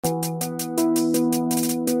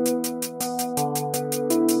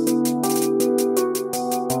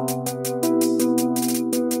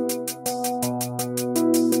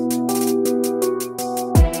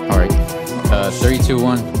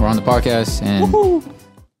We're on the podcast, and Woohoo!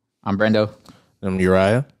 I'm Brendo. I'm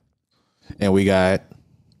Uriah. And we got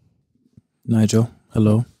Nigel.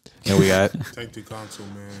 Hello. and we got Tainted console,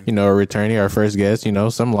 man. returning our first guest,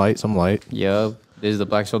 some light. Yo, this is the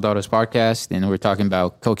Black Soul Daughters podcast, and we're talking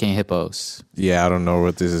about cocaine hippos. Yeah, I don't know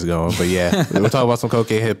where this is going, but yeah, we're talking about some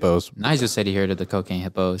cocaine hippos. Nigel said he heard of the cocaine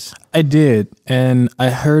hippos. I did, and I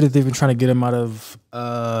heard that they've been trying to get him out of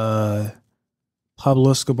Pablo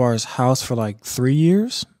Escobar's house for like 3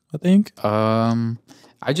 years, I think.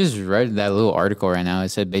 I just read that little article right now. It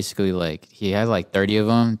said basically like he had like 30 of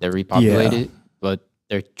them that repopulated, but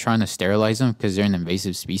they're trying to sterilize them because they're an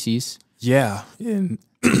invasive species. Yeah, and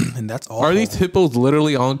that's all. Are these hippos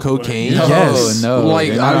literally on cocaine? No, Yes. no, Like,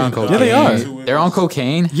 they're not I'm- on cocaine. Yeah, they are. They're on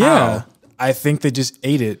cocaine. Yeah, How? I think they just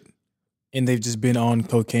ate it, and they've just been on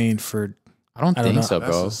cocaine for. I don't I don't think know. so,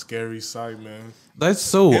 That's bro. a scary sight, man. That's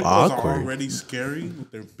so Hippos are awkward. already scary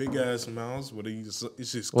with their big ass mouths. Where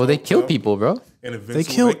it's just Well, they coked kill up, people, bro. and They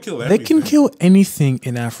eventually kill. They can They can kill anything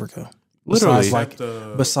in Africa. Literally. Besides, like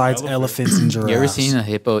Except, besides elephant. elephants and giraffes. You ever seen a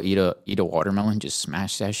hippo eat a watermelon? Just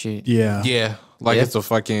smash that shit. Yeah. Yeah, like Yeah. it's a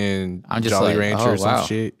fucking I'm just Jolly like, Rancher oh, or some wow.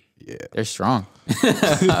 shit. Yeah, They're strong.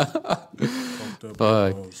 Fucked up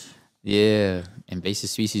Fuck. hippos. Yeah, invasive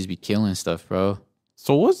species be killing stuff, bro.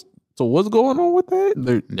 So what's going on with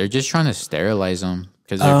that? They're just trying to sterilize them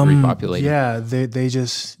because they're repopulating. Yeah, they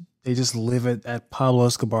just live at Pablo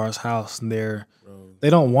Escobar's house, and they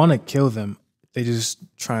don't want to kill them. They just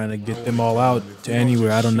trying to get them all out to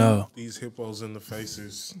anywhere. I don't know. These hippos in the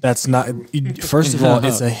faces. That's not. First of all,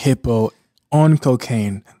 it's a hippo on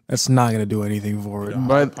cocaine. That's not gonna do anything for it.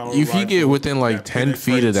 But Power if you get rifle within like that 10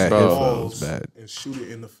 feet of that penetrates hippo, walls it's bad. and shoot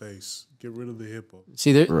it in the face. Get rid of the hippo.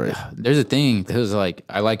 See, Right. there's a thing. There's like,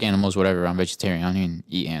 I like animals, whatever. I'm vegetarian. I don't even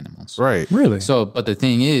eat animals. Right. Really? So, but the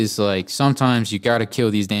thing is, like, sometimes you gotta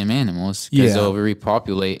kill these damn animals because Yeah. they'll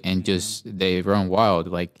repopulate and just they run wild.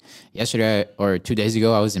 Like yesterday or 2 days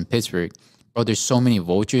ago, I was in Pittsburgh. Bro, there's so many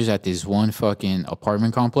vultures at this one fucking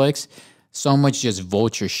apartment complex. So much just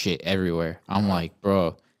vulture shit everywhere. I'm like,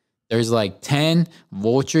 bro, there's like 10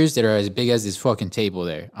 vultures that are as big as this fucking table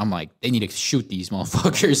there. I'm like, they need to shoot these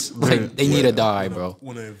motherfuckers. Like, they need to die, bro.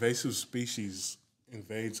 When an invasive species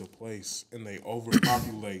invades a place and they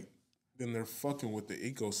overpopulate, then they're fucking with the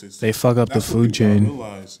ecosystem. They fuck up the That's what food people don't chain.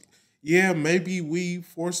 realize. Yeah, maybe we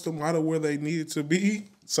forced them out of where they needed to be,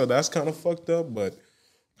 so that's kind of fucked up. But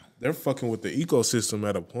they're fucking with the ecosystem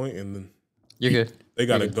at a point, and then You're good. they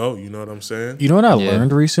gotta go. You know what I'm saying? You know what I Yeah.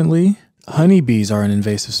 learned recently? Honeybees are an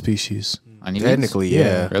invasive species. Honeybees? Technically,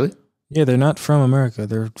 yeah. Really? Yeah, they're not from America.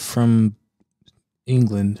 They're from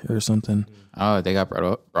England or something. Oh, they got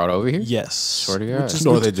brought over here? Yes. Swear to God. Which is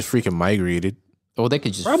Or they just freaking migrated. Well, they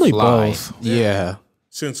could just probably fly. both. Yeah.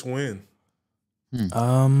 Since when?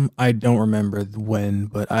 I don't remember when,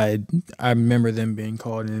 but I remember them being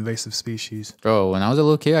called an invasive species. Bro, when I was a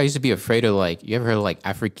little kid, I used to be afraid of like, you ever heard of like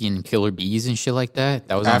African killer bees and shit like that?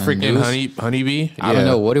 That was on the African news. honeybee. I don't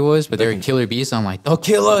know what it was, but they were killer bees. So I'm like, they'll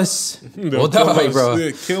kill us. We'll kill die, us. bro.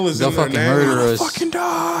 They'll kill us They'll in their fucking name. murder us. Fucking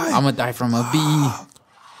die. I'm gonna die from a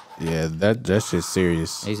bee. Yeah, that's just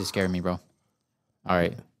serious, They used to scare me, bro. All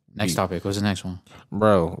right, next topic. What's the next one?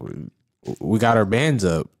 bro. We got our bands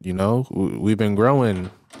up. We've been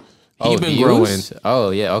growing. Oh, He's been views? growing,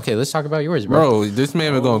 Oh, yeah. Okay, let's talk about yours, bro. bro. This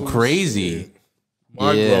man been going crazy.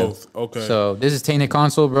 My Yeah. growth. Okay. So this is Tainted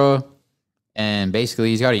Console, bro. And basically,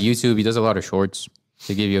 he's got a YouTube. He does a lot of shorts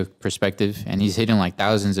to give you a perspective. And he's hitting like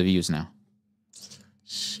thousands of views now.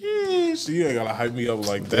 Sheesh, you ain't gotta hype me up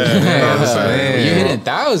like that. You know what I'm saying? You're hitting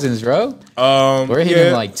thousands, bro. We're hitting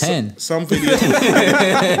yeah, like 10. Some videos.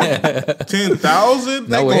 10,000?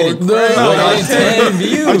 No, we're They hitting, going crazy. we're hitting 10 I'm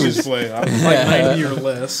views. just playing. I'm Like 90 or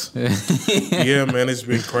less. yeah, man, it's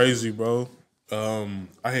been crazy, bro.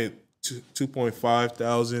 I hit 2.5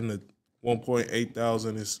 thousand to 1.8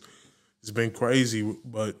 thousand. It's been crazy,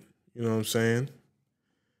 but you know what I'm saying?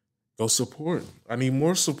 Go support. I need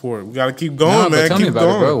more support. We gotta keep going, Nah, but man. tell Keep me about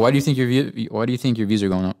going. it, bro. Why do you think your views are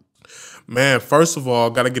going up? Man, first of all,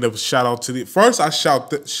 gotta give a shout out to the. First, I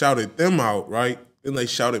shouted them out, right? Then they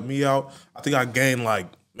shouted me out. I think I gained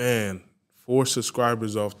 4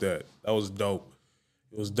 subscribers off that. That was dope.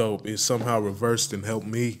 It was dope. It somehow reversed and helped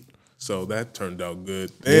me, so that turned out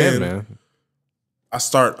good. Yeah, Then man. I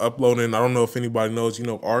start uploading. I don't know if anybody knows.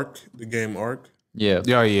 Ark, the game Ark. Yeah.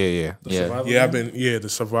 Yeah. Yeah. Yeah, the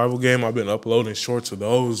survival game. I've been uploading shorts of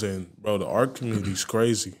those, and bro, the Ark community's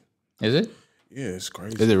crazy. Is it? Yeah, it's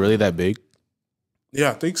crazy. Is it really that big?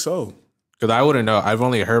 Yeah, I think so. Because I wouldn't know. I've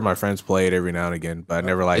only heard my friends play it every now and again, but I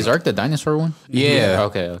never Is Ark the dinosaur one? Yeah.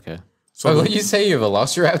 Okay. So what you say? Your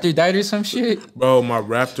Velociraptor died or some shit? Bro, my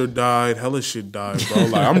raptor died. Hella shit died, bro.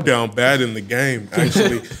 Like, I'm down bad in the game,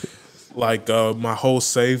 actually. Like, my whole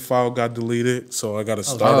save file got deleted, so I got to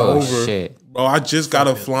start over. Shit. Bro, I just got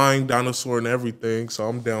a flying dinosaur and everything, so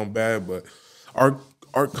I'm down bad. But art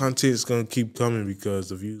content is going to keep coming because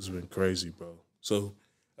the views have been crazy, bro. So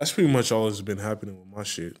that's pretty much all that's been happening with my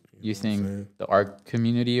shit. You think the art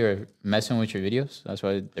community are messing with your videos? That's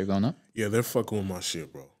why they're going up? Yeah, they're fucking with my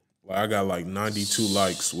shit, bro. Like, I got like 92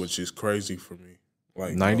 likes, which is crazy for me.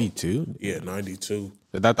 Like 92? Yeah, 92.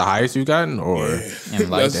 Is that the highest you've gotten? Or And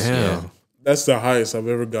likes, That's the highest I've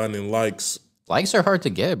ever gotten in likes. Likes are hard to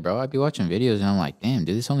get, bro. I'd be watching videos and I'm like, damn,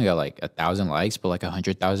 dude, this only got like 1,000 likes, but like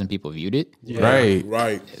 100,000 people viewed it.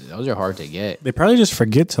 Right. Those are hard to get. They probably just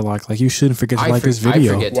forget to like. Like, you shouldn't forget to like this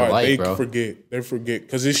video. I forget to like, they bro. They forget.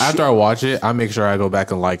 Because after I watch it, I make sure I go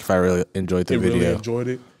back and like if I really enjoyed the video. Really enjoyed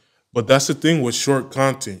it. But that's the thing with short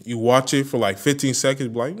content. You watch it for like 15 seconds,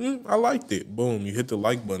 be like, I liked it. Boom, you hit the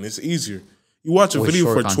like button. It's easier. You watch a video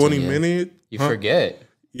for 20 minutes. You forget.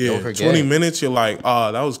 Yeah, Don't forget. 20 minutes, you're like,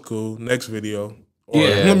 that was cool. Next video. Or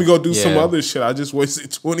let me go do some other shit. I just wasted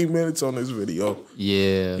 20 minutes on this video.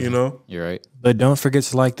 Yeah. You know? You're right. But don't forget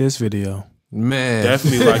to like this video. Man.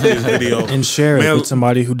 Definitely like this video. And share it with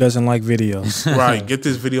somebody who doesn't like videos. Right. Get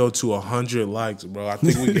this video to 100 likes, bro. I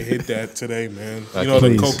think we can hit that today, man. Okay, you know,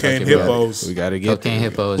 please. the cocaine hippos. We got to get Cocaine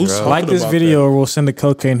hippos, Who's bro. Like this about video that? or we'll send a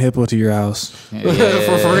cocaine hippo to your house. for free.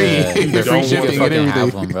 The Don't free shipping want fucking everything.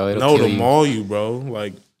 have one, bro. It'll No, kill to you. maul you, bro.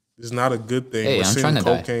 Like, it's not a good thing. Hey, We're I'm seeing trying to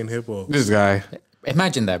die. cocaine hippos. This guy.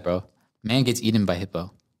 Imagine that, bro. Man gets eaten by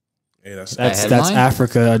hippo. Hey, that's That's headline?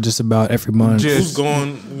 Africa just about every month. who's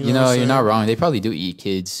going. You know, you're not wrong. They probably do eat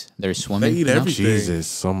kids. They're swimming. They eat you know? everything.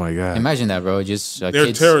 Jesus. Oh my God. Imagine that, bro. Just They're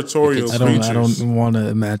kids, territorial the I kids- don't want to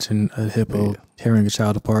imagine a hippo tearing a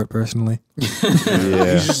child apart personally. He's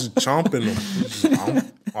just chomping them. He's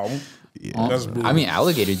just, That's brutal. I mean,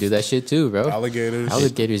 alligators do that shit too, bro. alligators.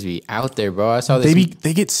 Alligators be out there, bro. I saw this.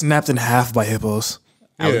 They get snapped in half by hippos.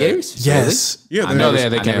 Alligators? Yes. Yeah, I've they never, they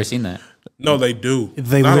I've can. never seen that. No, they do.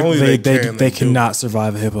 They Not only they do. cannot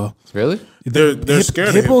survive a hippo. Really? They're scared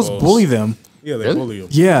of Hippos hippos. bully them. Yeah, they Really? bully them.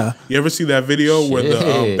 Yeah. You ever see that video where the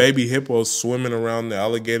Shit. baby hippos swimming around the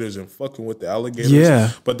alligators and fucking with the alligators?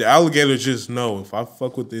 Yeah. But the alligators just know if I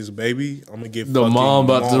fuck with this baby, I'm gonna get The fucking mom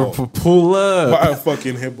about mauled to pull up. by a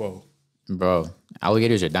fucking hippo. Bro,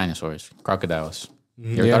 alligators are dinosaurs. Crocodiles.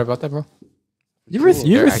 You ever Yeah. thought about that, bro? You ever They're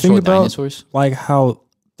think actual about dinosaurs? like how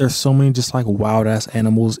there's so many just like wild ass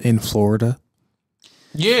animals in Florida?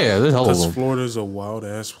 Yeah, there's hell of Because them. Florida's a wild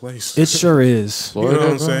ass place. It sure is. Florida, what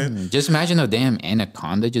I'm bro? saying? Just imagine a damn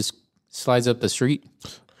anaconda just slides up the street.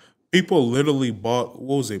 People literally bought,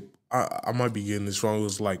 what was it? I might be getting this wrong. It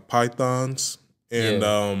was like pythons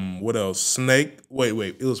and what else? Snake.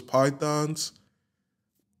 Wait. It was pythons.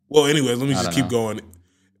 Well, anyway, let me just keep going.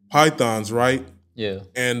 Pythons, right? Yeah.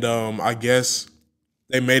 And I guess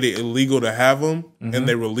they made it illegal to have them, and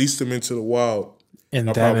they released them into the wild. And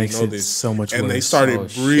I that probably makes know it this. so much And worse. they started Oh,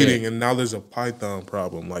 breeding, shit. and now there's a python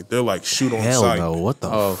problem. Like they're like shoot on Hell sight, no. What the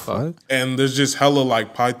Oh, fuck? fuck. and there's just hella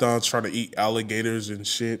like pythons trying to eat alligators and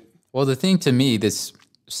shit. Well, the thing to me that's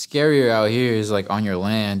scarier out here is like on your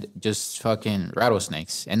land, just fucking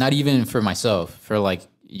rattlesnakes. And not even for myself, for like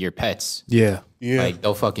your pets. Yeah. Yeah, Like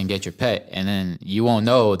they'll fucking get your pet and then you won't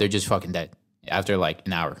know they're just fucking dead after like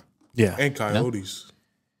an hour. Yeah. and coyotes.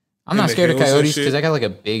 I'm In not the scared of hills and coyotes shit? because I got like a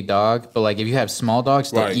big dog. But like if you have small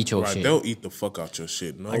dogs, they'll eat your shit. They'll eat the fuck out your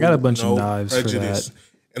shit. No, I got a bunch of knives for that.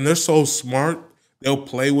 And they're so smart. They'll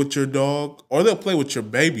play with your dog, or they'll play with your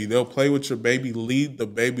baby. They'll play with your baby, lead the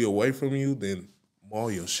baby away from you, then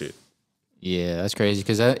maul your shit. Yeah, that's crazy.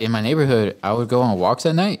 Because in my neighborhood, I would go on walks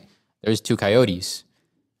at night. There's 2 coyotes.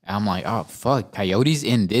 And I'm like, oh, fuck, coyotes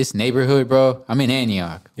in this neighborhood, bro? I'm in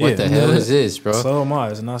Antioch. What Yeah. the hell is this, bro? So am I.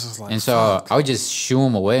 And I was just like, And so I would just shoo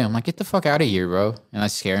them away. I'm like, get the fuck out of here, bro. And I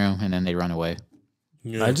scare them, and then they run away.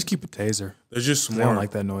 Yeah. I just keep a taser. They're just They smart. don't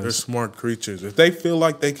like that noise. They're smart creatures. If they feel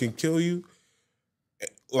like they can kill you,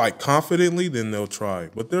 like confidently, then they'll try.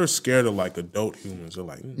 But they're scared of like adult humans. They're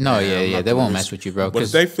like, No, "Nah, yeah, I'm yeah. not They gonna won't risk mess with you, bro. But if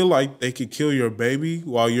 'cause- they feel like they could kill your baby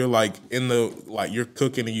while you're like in the like you're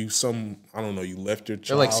cooking and you I don't know, you left your they're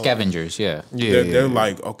child. like scavengers, yeah. They're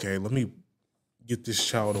like, okay, let me get this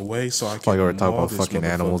child away so I can. Like we're talking maul about this fucking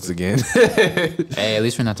animals motherfucker." again. Hey, at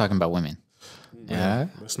least we're not talking about women. Yeah.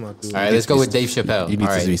 Let's not do All it. right, let's go with Dave Chappelle. you need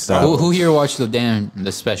All to right. be stopped. Who here watched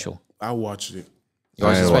the special? I watched it. You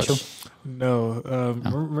watched the I special? watched. No.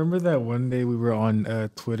 Remember that one day we were on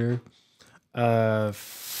Twitter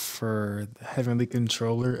for or the heavenly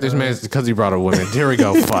controller. This man's because he brought a woman. Here we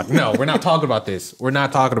go. Fuck. No, we're not talking about this. We're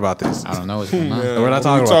not talking about this. I don't know what's going on. Yeah, We're not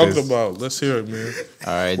what talking we about this. Let's hear it, man.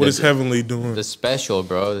 All right, What is Heavenly doing? the special,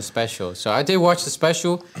 bro? The special. So I did watch the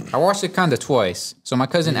special. I watched it kind of twice. So my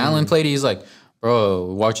cousin Alan played it. He's like, bro,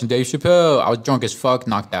 watching Dave Chappelle. I was drunk as fuck,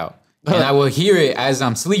 knocked out, and I will hear it as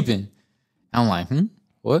I'm sleeping. I'm like,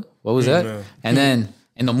 what? What was that? Man. And then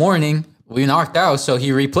in the morning, we knocked out, so he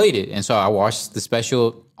replayed it, and so I watched the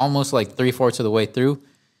special almost like 3/4 of the way through,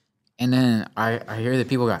 and then I hear that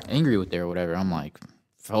people got angry with it or whatever. I'm like,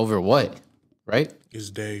 over what? Right? It's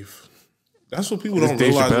Dave. That's what people It's don't Dave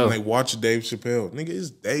realize Chappelle. when they watch Dave Chappelle. Nigga, it's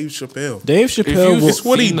Dave Chappelle. Dave If Chappelle. you've will- It's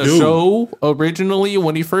what he seen the do. show originally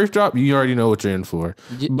when he first dropped, you already know what you're in for.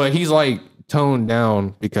 But he's like toned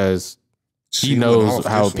down because he She went knows off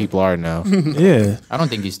how this one. people are now. yeah. I don't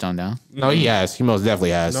think he's stoned down. No, he has. He most definitely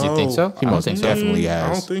has. No. You think so? He I don't most think so. definitely I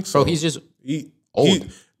don't has. think so. Bro, he's just he,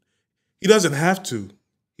 old. He doesn't have to.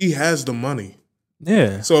 He has the money.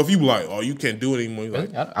 Yeah. So if you like, oh, you can't do it anymore. You're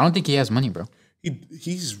like, I don't think he has money, bro.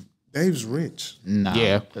 he's Dave's rich. Nah.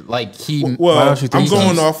 Yeah. Like he. Well, Why don't you I'm think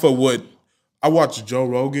going so? off of what I watch Joe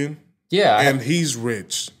Rogan, Yeah. and he's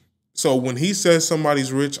rich. So when he says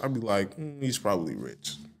somebody's rich, I'd be like, he's probably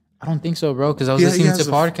rich. I don't think so, bro. Because I was Yeah, he listening has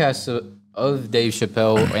to a- podcasts of Dave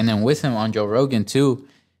Chappelle and then with him on Joe Rogan too.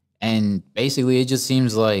 And basically, it just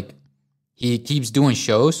seems like he keeps doing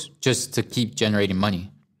shows just to keep generating money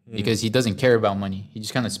because he doesn't care about money. He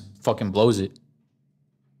just kind of fucking blows it.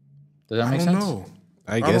 Does that I make don't sense? know.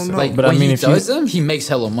 I don't guess so. know. Like But I when mean, he if you- does them, he makes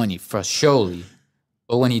hella money for surely.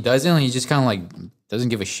 But when he doesn't, he just kind of like doesn't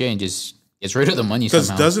give a shit and just gets rid of the money Because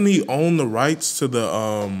somehow. doesn't he own the rights to the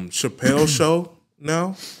Chappelle show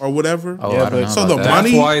now or whatever? Oh, Yeah, I don't but- know. So about the that. That's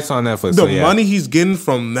money- why it's on Netflix. The so yeah. money he's getting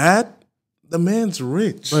from that, the man's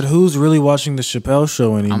rich. But who's really watching the Chappelle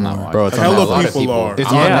show anymore? I'm not watching. Bro, it's I on know a Netflix. lot of People are.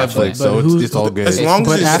 It's Yeah, on but- Netflix, but so who's- it's all good. as long as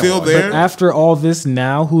But it's after, still there, but after all this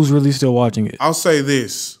now, who's really still watching it? I'll say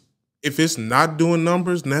this. If it's not doing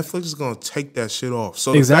numbers, Netflix is going to take that shit off.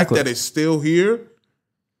 So the Exactly. fact that it's still here,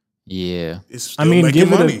 Yeah. it's still I mean, making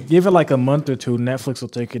money. give it like a month or two. Netflix will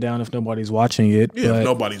take it down if nobody's watching it. Yeah, but if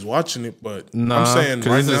nobody's watching it, but Nah, I'm saying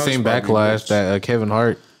because right it's now the same probably backlash rich. that Kevin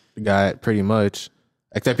Hart got, pretty much.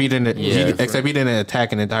 Except he didn't. Yeah. Except he didn't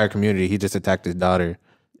attack an entire community. He just attacked his daughter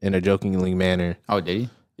in a jokingly manner. Oh, did he?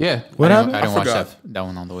 Yeah. What I happened? didn't watch forgot. that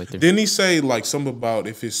one all the way through. Didn't he say like something about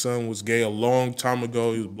if his son was gay a long time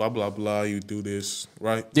ago? He was blah blah blah. You do this,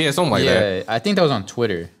 right? Yeah, something like that. I think that was on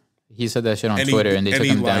Twitter. He said that shit on Twitter, and they took he,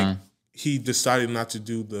 him like, down. He decided not to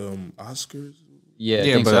do the Oscars. Yeah, I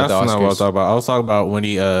Yeah, think but so, that's the not what I was Oscars. talking about. I was talking about when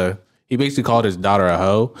he basically called his daughter a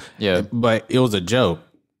hoe. Yeah. But it was a joke.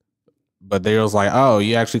 But they was like, oh,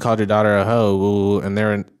 you actually called your daughter a hoe. Ooh. And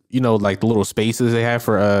they're in, like the little spaces they have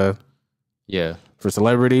for Yeah.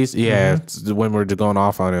 celebrities. Yeah. The women were just going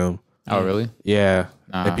off on him. Oh, really? Yeah.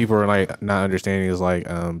 Nah. And people were like not understanding. It was like,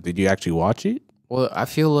 did you actually watch it? Well, I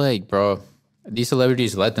feel like, bro, these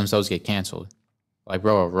celebrities let themselves get canceled. Like,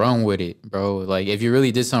 bro, run with it, bro. Like, if you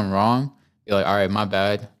really did something wrong, you're like, all right, my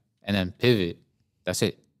bad, and then pivot. That's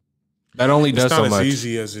it. That only It's does not so as much.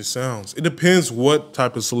 easy as it sounds. It depends what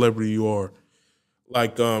type of celebrity you are.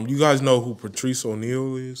 Like, you guys know who Patrice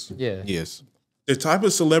O'Neal is? Yeah. Yes. The type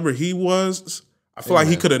of celebrity he was, I feel like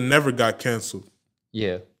he could have never got canceled.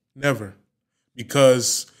 Yeah. Never.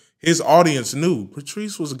 Because his audience knew.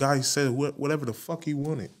 Patrice was a guy who said whatever the fuck he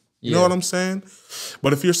wanted. You know Yeah. what I'm saying?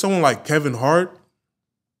 But if you're someone like Kevin Hart,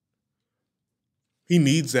 he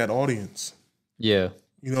needs that audience. Yeah.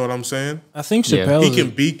 You know what I'm saying? I think Yeah. Chappelle. He is- can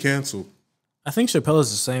be canceled. I think Chappelle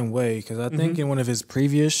is the same way because I think in one of his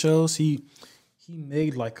previous shows he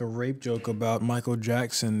made like a rape joke about Michael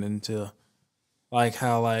Jackson into like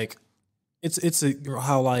how like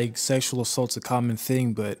how like sexual assault's a common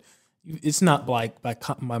thing, but it's not like by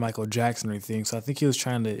Michael Jackson or anything. So I think he was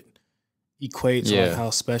trying to equate to Yeah. like how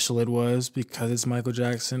special it was because it's Michael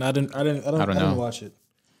Jackson. I didn't know. watch it.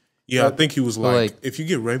 Yeah, I think he was like, like- if you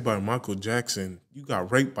get raped by Michael Jackson, you got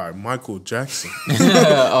raped by Michael Jackson.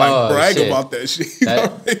 Oh, brag shit. about that shit. You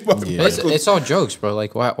got raped by Michael It's all jokes, bro.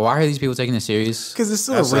 Like, why are these people taking this serious? Because it's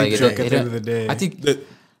still That's a rape like- joke it- at the end of the day. I think The-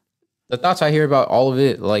 the thoughts I hear about all of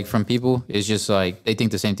it, like from people, is just like they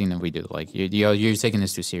think the same thing that we do. Like, you're taking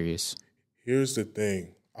this too serious. Here's the thing.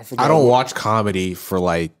 I forgot I don't what- watch comedy for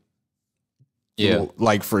like Yeah.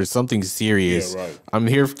 like for something serious. Yeah, right. I'm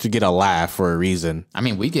here to get a laugh for a reason. I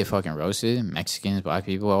mean, we get fucking roasted, Mexicans, black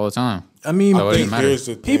people, all the time. I mean, So it doesn't matter. Here's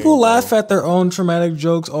the thing, people bro. laugh at their own traumatic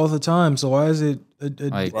jokes all the time. So why is it a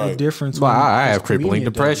Like- difference? Well, when I a have crippling comedian does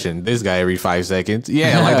it? depression. This guy every 5 seconds.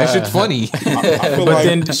 Yeah, like that shit's funny. I feel But like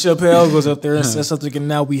then Chappelle goes up there and says something, and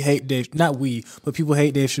now we hate Dave. Not we, but people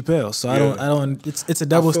hate Dave Chappelle. So I don't. It's a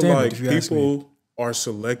double I feel standard. like If you ask me. people are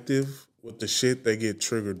selective with the shit they get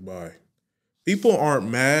triggered by. People aren't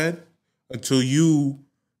mad until you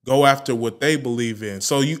go after what they believe in.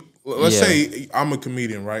 So let's Yeah. say I'm a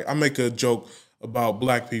comedian, right? I make a joke about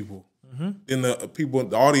black people. Then the people,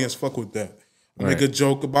 the audience fuck with that. I make a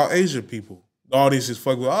joke about Asian people. The audience is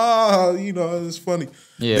fuck with, it's funny.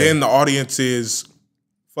 Yeah. Then the audience is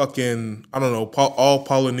fucking, I don't know, all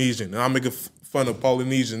Polynesian. And I make fun of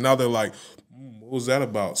Polynesian. Now they're like, what was that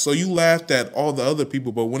about? So you laughed at all the other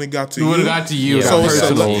people, but when it got to When you, it got to you, Yeah. it so got it's,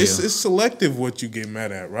 personal. it's selective what you get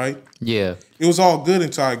mad at, right? Yeah. It was all good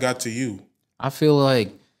until I got to you. I feel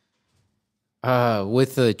like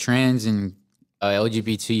with the trans and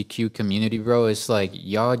LGBTQ community, bro, it's like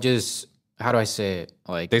y'all just, how do I say it?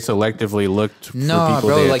 Like, They selectively looked for no, people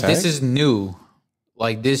bro, they like this attack? is new.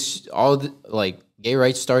 Like this, like gay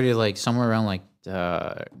rights started like somewhere around like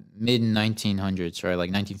mid 1900s, right? Like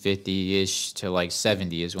 1950 ish to like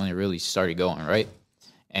 70 is when it really started going, right?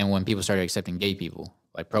 And when people started accepting gay people,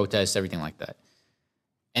 like protests, everything like that.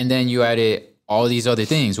 And then you added all these other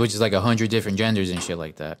things, which is like 100 different genders and shit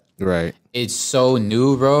like that. right. It's so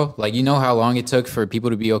new, bro. Like, you know how long it took for people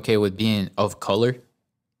to be okay with being of color?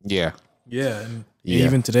 Yeah. Yeah, and Yeah.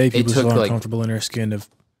 even today, people took, still aren't like- comfortable in their skin of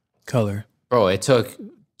color. Bro, it took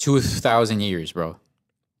 2,000 years, bro,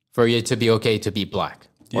 for it to be okay to be black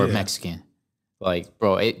or Yeah. Mexican. Like,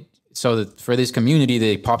 bro, for this community,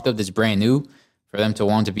 they popped up this brand new, for them to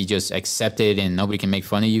want to be just accepted and nobody can make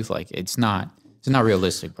fun of you. Like, it's not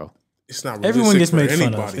realistic, bro. It's not realistic Everyone gets for made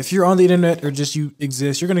anybody. fun of. If you're on the internet or just you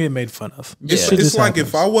exist, you're gonna get made fun of. Yeah. It's, Shit it's just like happens.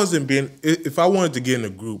 if I wanted to get in a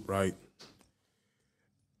group, right?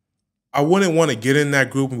 I wouldn't want to get in that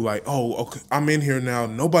group and be like, oh, okay, I'm in here now.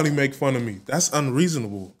 Nobody make fun of me. That's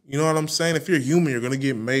unreasonable. You know what I'm saying? If you're human, you're gonna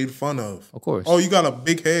get made fun of. Of course. Oh, you got a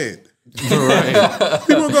big head. Right.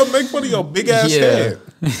 People are gonna make fun of your big ass Yeah. head.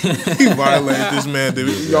 He violated this man.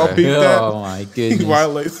 Did y'all peep that? Oh, my He goodness.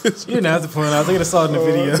 violated this. You didn't have to point it out. I think I saw it in the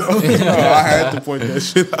video. No, I had to point that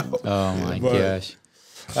shit out. Oh, my But- gosh.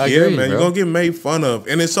 I Yeah, agree, man, you're bro. gonna get made fun of,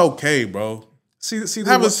 and it's okay, bro. see,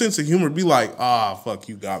 Have a sense of humor. Be like, fuck,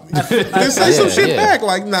 you got me. Then say some Yeah, shit yeah. back.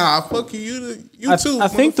 Like, nah, fuck you. You too. I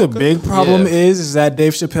think the motherfucker. big problem Yeah. is that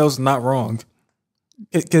Dave Chappelle's not wrong.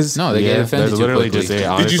 Because No, they get Yeah, offended that's too literally quickly. just it. Did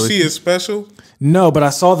Honestly. you see his special? no, but I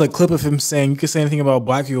saw the clip of him saying you can say anything about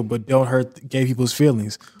black people, but don't hurt gay people's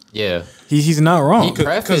feelings. Yeah. He's not wrong. He- Because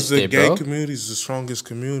Prefaced the it, gay bro. community is the strongest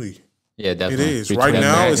community. Yeah, It definitely. is. Between Right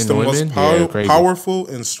now, men it's and the most women? Yeah, crazy. powerful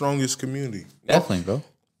and strongest community. Definitely, bro.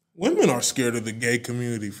 Women are scared of the gay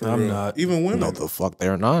community for I'm real. not. Even women. No, the fuck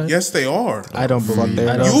they're not. Yes, they are. I don't believe there.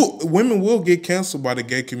 I don't. Women will get canceled by the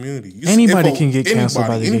gay community. You see- Anybody if a- can get canceled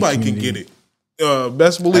by the gay anybody can community. get it.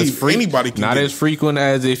 Best believe anybody can Not get as it. frequent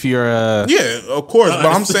as if you're Yeah, of course. But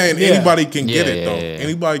I'm saying Yeah. anybody can get Yeah, it yeah, though. yeah, yeah.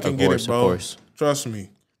 Anybody can Of get course, it, of bro. course. Trust me.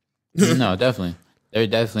 No, definitely. They're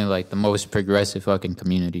definitely like the most progressive fucking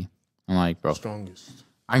community. I'm like, bro, Strongest.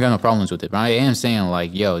 I ain't got no problems with it. But I am saying,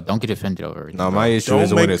 like, yo, don't get offended over it. no, my issue is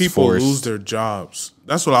Don't when make it's people forced. lose their jobs.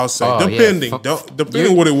 That's what I'll say. Oh, yeah. Depending, Fuck.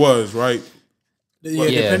 depending what it was, right? Yeah,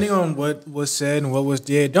 Yeah. depending on what was said and what was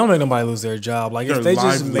did, don't make nobody lose their job. Like Their if they just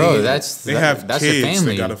livelihood. made, Bro, that's They have that's kids their they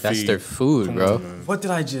family. gotta That's feed. their food, Come bro. on, man. what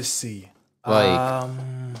did I just see? Like,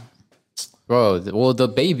 bro, well, the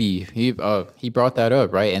baby, he brought that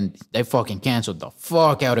up, right? And they fucking canceled the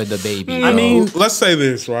fuck out of the baby. I yo. mean, Let's say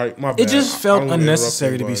this, right? My bad. it just I felt don't wanna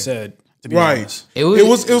unnecessary to interrupt be anybody. said. To be Right. honest. It It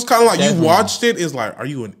was kind of like definitely. you watched it. It's like, are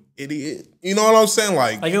you an idiot? You know what I'm saying?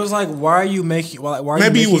 Like Like it was like, why are you making? Why are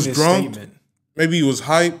Maybe you he making was this drunk. statement? maybe he was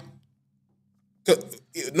hype. 'Cause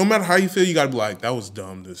no matter how you feel, you gotta be like, that was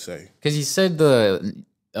dumb to say. Because he said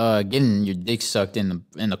getting your dick sucked in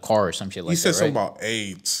the car or some shit like He said that, something right? about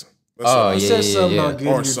AIDS. That's Oh, what I He yeah, said something yeah. about getting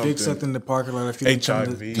Or your something. dick sucked in the parking lot if you didn't come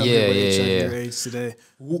to HIV. tell Yeah, me what yeah, HIV yeah. or AIDS today.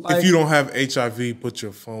 If you don't have HIV, put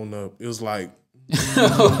your phone up. It was like,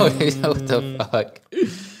 what the fuck?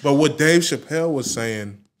 but what Dave Chappelle was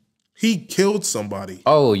saying, he killed somebody.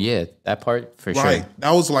 Oh yeah, that part for Right. sure.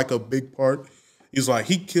 That was like a big part. He's like,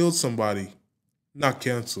 he killed somebody, not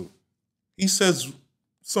canceled. He says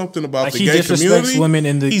something about Like the he gay disrespects community. women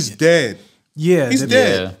in the- He's dead. Yeah, He's the-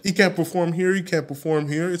 dead. Yeah. He can't perform here. He can't perform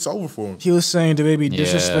here. It's over for him. He was saying the baby Yeah.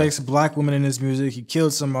 disrespects black women in his music. He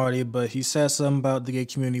killed somebody, but he said something about the gay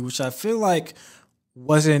community, which I feel like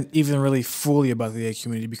wasn't even really fully about the gay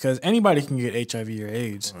community because anybody can get HIV or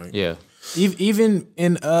AIDS. Yeah.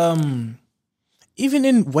 Even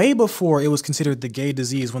in way before it was considered the gay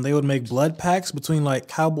disease, when they would make blood pacts between like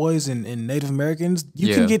cowboys and Native Americans,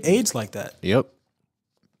 you can Yeah. get AIDS like that. Yep.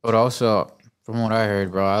 But also, from what I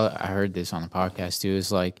heard, bro, I heard this on the podcast too.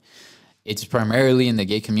 It's like it's primarily in the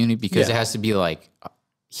gay community because Yeah. it has to be like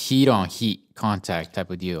heat on heat contact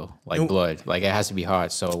type of deal, like blood. Like it has to be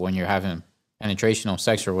hot. So when you're having penetration or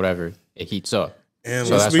sex or whatever, it heats up. And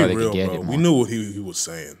So let's that's be why they could real, get bro. it We more. knew what he was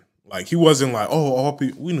saying. Like he wasn't like, oh, all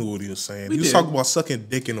people. We knew what he was saying. He was talking about sucking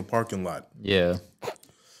dick in the parking lot. Yeah.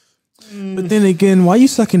 But then again, why you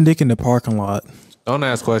sucking dick in the parking lot? Don't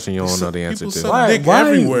ask questions you don't know the answer People to. suck dick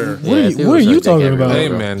everywhere. What Yeah, are people what are suck you dick talking everywhere. about? Hey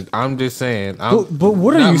bro. man, I'm just saying. But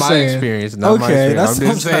what are not you my saying? experience. Not my Okay, experience. I'm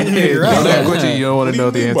that's just what I'm trying saying. to figure Don't out. ask questions you don't want What to do know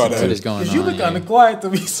you the mean answer by to. that? What is going on? You look kind of quiet to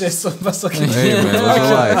me. Said something about sucking dick. Hey man,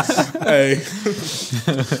 let's relax. Hey,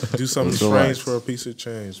 do something Let's relax. strange for a piece of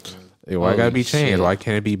change, man. Hey, why gotta be Holy changed? shit. Why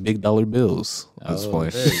can't it be big dollar bills? That's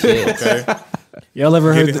funny. Okay, Y'all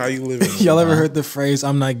ever get heard? it how you living. Y'all ever heard the phrase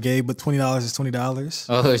 "I'm not gay, but $20 is $20"?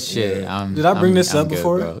 Oh shit! Did I bring this up good,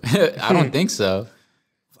 before? bro. I don't think so,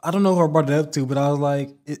 I don't know who I brought it up to, but I was like,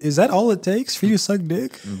 "Is that all it takes for you to suck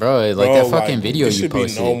dick?" bro. Like Bro, that fucking like, video it you should be no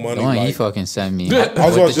posted, money, the one you like- fucking sent me, was with the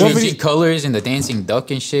watching- changing colors and the dancing duck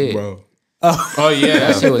and shit. bro. Oh yeah,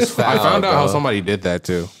 That shit was I foul, found out how bro. somebody did that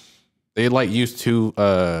too. They like used two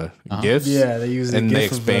gifs. Yeah, they use the and they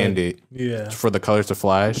gif of, expand it Yeah, for the colors to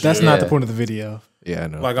flash. that's not the Yeah. point of the video. Yeah, I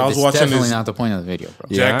know. Like I was It's watching definitely this not the point of the video, bro.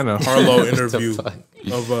 Yeah, Jack I know. Harlow interview fuck?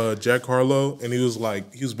 of Jack Harlow, and he was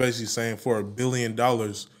basically saying for $1 billion,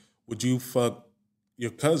 would you fuck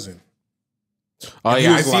your cousin? Oh and he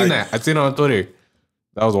yeah, I was seen like- that. I seen it on Twitter.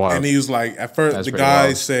 That was wild. And he was like, at first, That's the pretty guy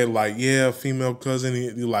wild. said like, yeah, female cousin.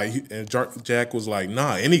 And Jack was like,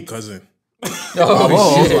 nah, any cousin.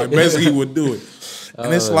 Oh, shit. Like basically, he would do it.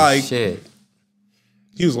 And it's Oh, like, shit.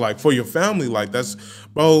 he was like, for your family, like that's,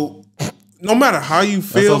 bro. No matter how you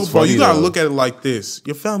feel, sounds bro, funny, you gotta though. look at it like this.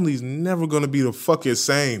 Your family's never gonna be the fucking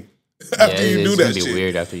same Yeah, after you do it's that gonna be shit.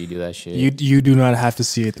 weird after you do that shit. You do not have to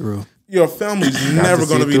see it through. Your family's never see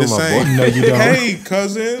gonna it be the through, my same. boy. No, you don't. Hey,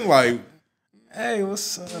 cousin, Hey,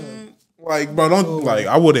 what's up? bro, don't like.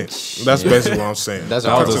 I wouldn't. That's basically what I'm saying. That's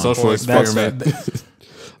that was a awesome. social experiment.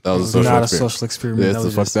 That was a social Not a experiment. social experiment. Yes, that, the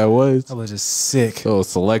was fuck just, that was. that was just sick. So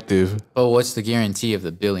selective. But what's the guarantee of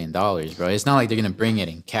the $1 billion, bro? It's not like they're gonna bring it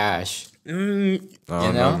in cash. I don't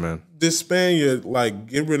know? know, man. Disband your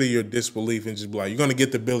get rid of your disbelief and just be like, you're gonna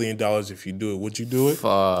get the $1 billion if you do it. Would you do it?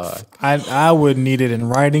 Fuck. I would need it in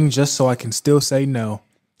writing just so I can still say no.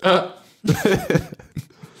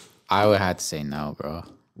 I would have to say no, bro.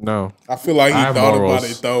 No. I feel like he I have thought morals. about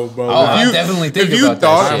it though, bro. Oh, I definitely think if you about that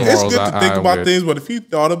thought, shit. it's Morals, good to think I'm about good. things, but if you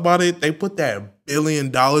thought about it, they put that $1 billion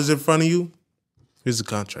in front of you. Here's the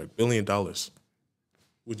contract, $1 billion.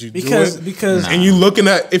 Would you Because do it? because And you looking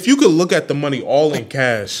at if you could look at the money all in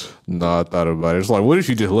cash, No, I thought about it. It's like, what if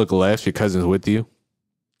you just look left? Your cousin's with you.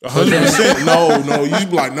 100%. No, you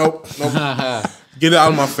be like, nope. Get it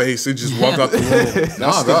out of my face and just walk out the room. That's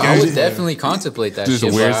No, the bro, I game. would definitely contemplate that Just a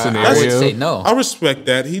shit. weird but I would scenario. say no. I respect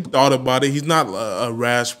that. He thought about it. He's not a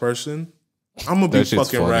rash person. I'm gonna be That shit's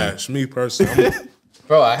fucking funny. rash. Me personally,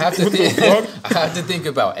 Bro, I have to think. fuck? I have to think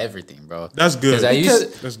about everything, bro. that's good. 'Cause I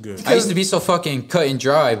used That's good. I used to be so fucking cut and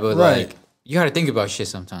dry, but Right. like you got to think about shit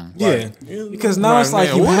sometimes. yeah. Because now Right, it's like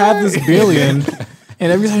man, you what? have this billion,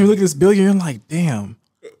 and every time you look at this billion, you're like, damn,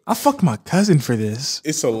 I fucked my cousin for this.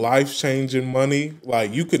 It's a life changing money.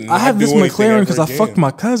 Like you could. Not I have this do anything McLaren ever because I again. fucked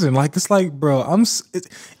my cousin. Like it's like, bro,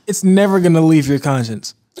 it's never gonna leave your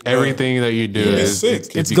conscience. Everything that you do is sick. it's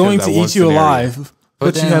It's because going of to that one eat you scenario. alive. But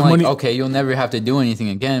But then, you have like, money. okay, you'll never have to do anything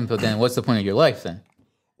again. But then, what's the point of your life then?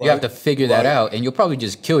 You have to figure that out, and you'll probably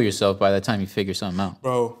just kill yourself by the time you figure something out.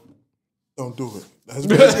 Bro, don't do it. That's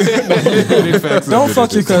bad. Don't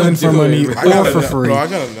fuck your cousin for money I got or for ano- free. Bro, I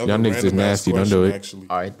got another Y'all niggas is random ass nasty. Don't do question, it. Actually,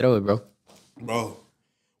 All right, throw it, bro. bro,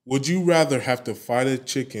 would you rather have to fight a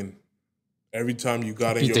chicken every time you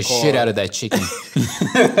got in Beat your the car, shit out of that chicken.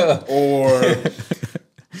 or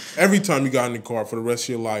every time you got in the car for the rest of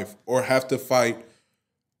your life, or have to fight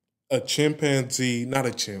a chimpanzee, not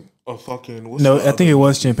a chimp, a fucking what's No, the I think other- it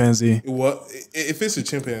was chimpanzee. if it's a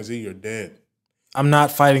chimpanzee, you're dead. I'm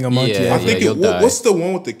not fighting a monkey. Yeah, I I think you'll die. what's the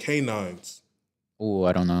one with the canines? Ooh,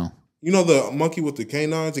 I don't know. You know the monkey with the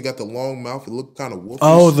canines? It got the long mouth. It looked kind of wolfish.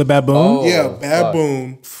 Oh, the baboon. Oh, yeah, fuck.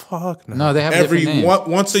 baboon. Fuck no. No, they have Every different names.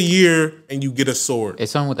 once a year, and you get a sword.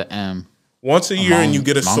 It's something with the M. once a year and you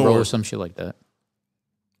get a mongrel or sword, some shit like that.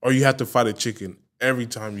 or you have to fight a chicken every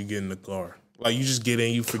time you get in the car. Like you just get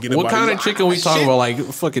in, you forget about What kind it. of chicken we talking about? Like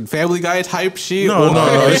fucking Family Guy type shit? No,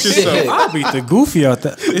 it's just I'll beat the goofy out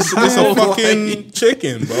there. it's a fucking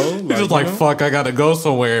chicken, bro. It's just like, fuck, I gotta go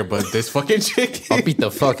somewhere, but this fucking chicken. I'll beat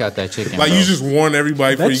the fuck out that chicken. Like bro. you just warn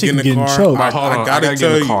everybody before you get in the chicken car. getting choked. Hold on, I I gotta gotta tell get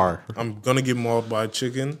in the you, car. I'm gonna get mauled by a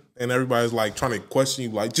chicken, and everybody's like trying to question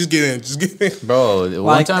you, like just get in, just get in. bro. One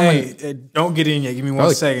Like, time, hey, don't get in yet. Give me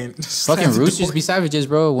 1 second. fucking roosters be savages,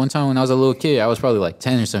 bro. One time when I was a little kid, I was probably like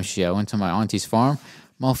 10 or some shit. I went to my auntie's farm.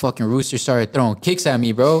 Motherfucking rooster started throwing kicks at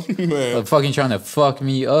me, bro. Man. Like, fucking trying to fuck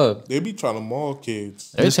me up. They be trying to maul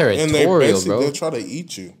kids. They're territorial, and they basically, bro. they'll try to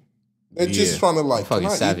eat you. They're just trying to like, Fucking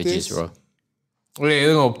can I savages, eat this? bro. Yeah,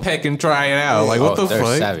 they're gonna peck and try it out. Like, what the they're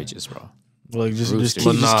fuck? savages, bro. Like, just Roosters.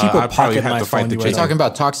 keep, just keep Nah, a I'd probably pocket have to knife fight on the you. chicken. Right Talking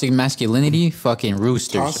about toxic masculinity, fucking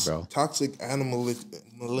roosters, bro. Toxic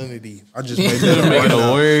animality. I just made that up. Making right the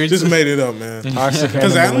now. words. Just made it up, man.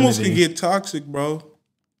 Because animals can get toxic, bro.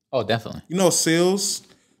 Oh, definitely, You know, seals.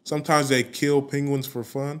 Sometimes they kill penguins for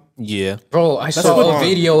fun. Yeah. bro. I saw a fun.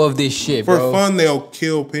 video of this shit, For bro. fun, they'll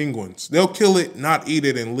kill penguins. They'll kill it, not eat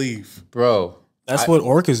it, and leave. Bro, That's what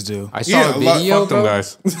orcas do. I saw Yeah, a like, video, Fuck them bro.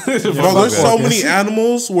 guys. Bro, there's so many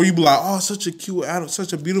animals where you be like, oh, such a cute animal,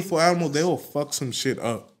 such a beautiful animal. They will fuck some shit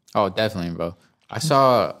up. Oh, definitely, bro. I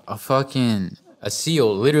saw a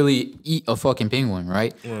seal literally eat a fucking penguin,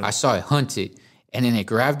 right? I saw it hunt it. And then it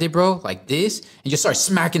grabbed it, bro, like this, and just started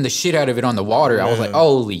smacking the shit out of it on the water. I was like,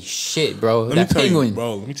 holy shit, bro. Let That me tell penguin. you,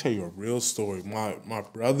 bro. Let me tell you a real story. My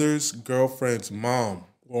brother's girlfriend's mom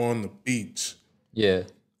were on the beach, Yeah.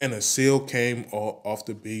 and a seal came off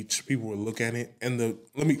the beach. People were looking at it, and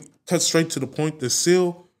let me cut straight to the point. The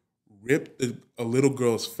seal ripped a little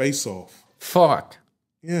girl's face off. Fuck.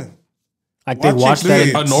 Yeah. Like they Watch watched it that.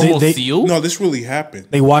 big. A normal they, seal? No, this really happened.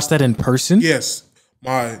 They watched that in person. Yes,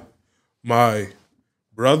 my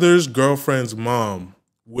brother's girlfriend's mom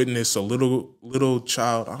witnessed a little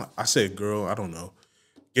child. I said girl, I don't know,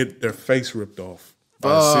 get their face ripped off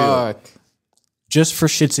by a seal. Fuck. Just for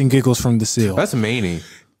shits and giggles from the seal. That's meanie.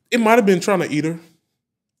 It might have been trying to eat her,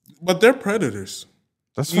 but they're predators.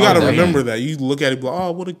 That's You got to definitely. remember that. You look at it, like,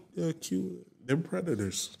 oh, what a cute. They're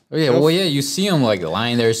predators. Oh, yeah, well, yeah, you see them like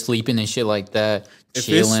lying there sleeping and shit like that, If it's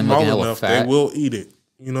chilling, small looking hella enough, fat. they will eat it.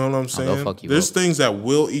 You know what I'm saying? fuck you There's up. things that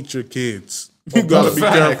will eat your kids. You got to be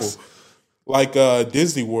Facts. careful. Like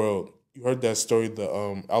Disney World. You heard that story?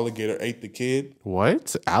 The alligator ate the kid.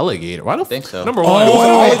 What? Alligator? Why don't think so. Number one, Oh,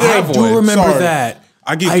 why do they I have do one? remember Sorry. that.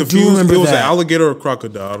 I get I do confused. remember It was an that. alligator or a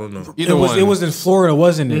crocodile. I don't know. Either It was one. it was in Florida,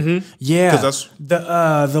 wasn't it? Yeah. 'Cause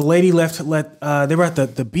The lady let they were at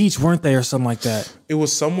the beach, weren't they, or something like that? It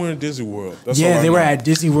was somewhere in Disney World. That's all Yeah, I they were know. at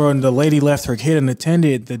Disney World, and the lady left her kid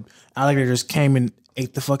unattended. The alligators came and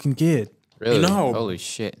ate the fucking kid. Really? You know- Holy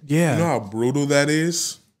shit. Yeah. You know how brutal that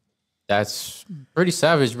is? That's pretty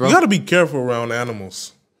savage, bro. You got to be careful around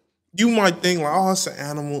animals. You might think like, oh, it's an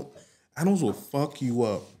animal. Animals will fuck you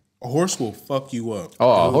up. A horse will fuck you up.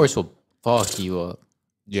 Oh, a horse will fuck you up.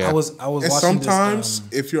 Yeah. I was And watching sometimes,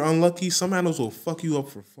 this, if you're unlucky, some animals will fuck you up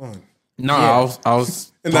for fun. No, I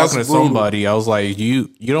was And that's talking to brutal. somebody. I was like, you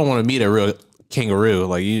don't want to meet a real kangaroo.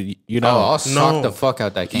 Like you Oh, know, I'll sock No. the fuck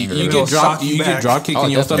out that kangaroo. you It'll get drop shock you you get back. drop kicked Oh,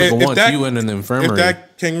 in your definitely. stomach If once. that- You in an If infirmary.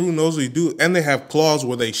 that kangaroo knows what you do, and they have claws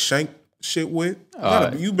where they shank shit with,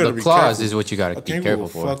 you better the be claws careful. is what you got to A be kangaroo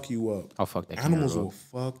careful will for. fuck you up. I'll fuck that Animals kangaroo.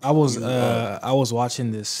 will fuck. I was you up. I was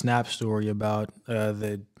watching this Snap story about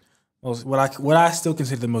the most what I still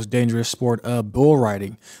consider the most dangerous sport, bull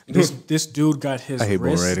riding. This dude got his hate bull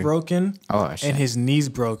wrists riding. broken Oh, shit. and his knees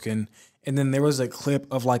broken, and then there was a clip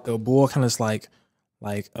of like a bull kind of like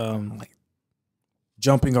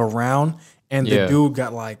jumping around, and the Yeah. dude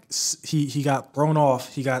got he got thrown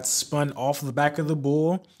off. He got spun off the back of the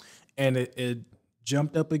bull, and it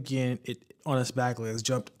jumped up again. It on its back legs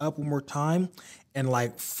jumped up one more time, and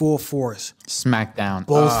like full force, Smack down.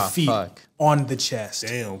 both feet Fuck. on the chest.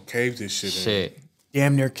 Damn, cave this shit. In. Shit.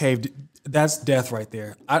 Damn near caved. That's death right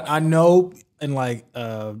there. I know in like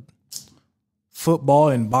football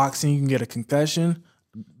and boxing you can get a concussion.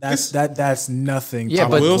 That's nothing. Yeah, to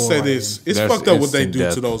but- I will bull say riding. this: it's That's fucked up what they instant do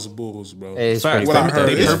death. to those bulls, bro. It's Facts. pretty What I fucked heard,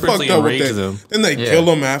 up. They it's purposely fucked up what enrage they. them. Then they Yeah. kill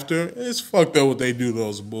them after. It's fucked up what they do to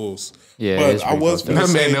those bulls. Yeah, but it's I pretty was fucked gonna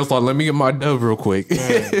that man say was like, let me get my dove real quick.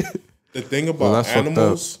 the thing about that's fucked up.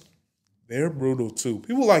 animals, they're brutal too.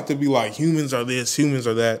 People like to be like humans are this, humans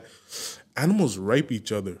are that. Animals rape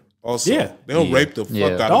each other. Also, Yeah. they'll rape the fuck Yeah.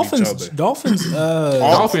 out of each other. Dolphins.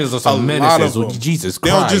 Dolphins are some A lot menaces. of them. Jesus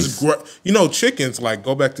They'll Christ. just chickens. Like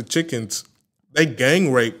go back to chickens. They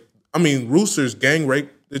gang rape. I mean, roosters gang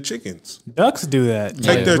rape the chickens. Ducks do that.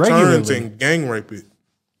 Take their regularly. turns and gang rape it.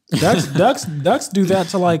 Ducks do that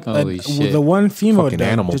to like Holy shit. the one female Fucking duck.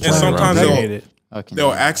 animal to playing try And sometimes to they'll- impregnate it. Fucking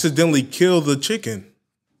They'll hell. accidentally kill the chicken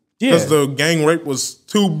Yeah, because the gang rape was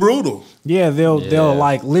too brutal. they'll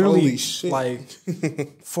like literally Holy shit.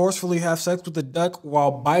 like forcefully have sex with the duck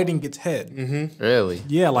while biting its head. Really?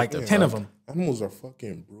 Yeah, like 10 of them. Animals are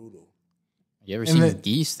fucking brutal. You ever And seen the-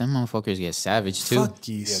 geese? Them motherfuckers get savage too. Fuck Yeah,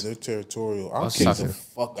 geese. they're territorial. I'll suck kick the it.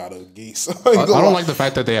 fuck out of geese. I don't like the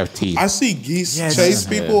fact that they have teeth. I see geese Yeah, chase that's-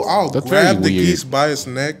 people. I'll That's grab very the weird. geese by its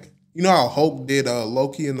neck. You know how Hulk did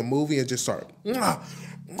Loki in the movie and just start.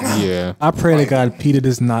 Yeah. I pray to God Peter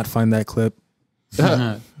does not find that clip.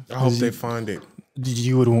 I hope they find it.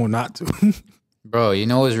 You would want not to. Bro, you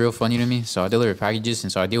know what's real funny to me? So I deliver packages,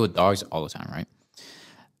 and so I deal with dogs all the time, right?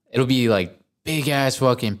 It'll be like big ass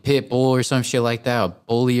fucking pit bull or some shit like that, a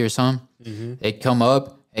bully or something. They come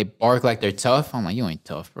up, they bark like they're tough. I'm like, you ain't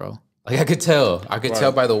tough, bro. Like I could tell. I could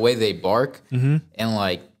tell by the way they bark, and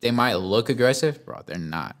like they might look aggressive, bro. They're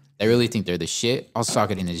not. They really think they're the shit. I'll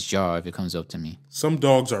sock it in his jaw if it comes up to me. Some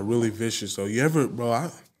dogs are really vicious. So you ever, bro?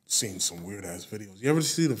 I've seen some weird ass videos. You ever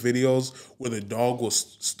see the videos where the dog will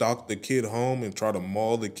stalk the kid home and try to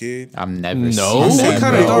maul the kid? I've never No, seen that, what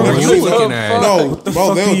kind of bro. dog are you looking at? No, bro.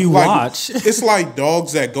 fuck they'll, do you like, watch? It's like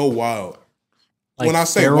dogs that go wild. Like when I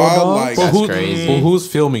say feral wild, dogs? like That's Who- crazy. Well, who's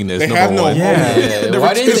filming this? they number have no. one? Yeah. Yeah,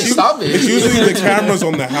 why didn't they It's, stop it's it? usually the cameras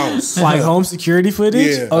on the house. Like home security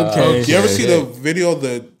footage? Yeah. Okay. You ever see the video?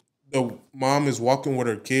 The mom is walking with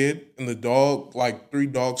her kid, and the dog, like 3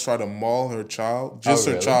 dogs, try to maul her child, just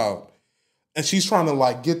her really? child, and she's trying to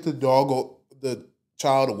like get the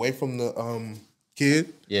child away from the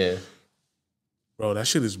kid. Yeah. Bro, that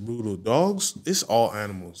shit is brutal. Dogs, it's all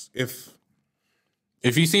animals. If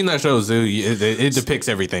If you've seen that show, Zoo, it depicts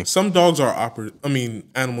everything. some dogs are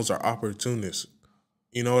animals are opportunists.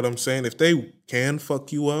 You know what I'm saying? If they can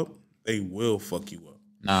fuck you up, they will fuck you up.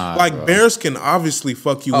 Nah, Like bro. bears can obviously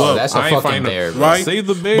fuck you Oh, up. that's a I ain't fucking fighting bear, bro. right? Save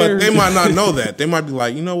the bear. But they might not know that. They might be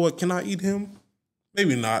like, you know what? Can I eat him?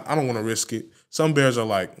 Maybe not. I don't want to risk it. Some bears are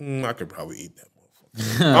like, I could probably eat that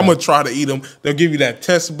motherfucker. I'm gonna try to eat them. They'll give you that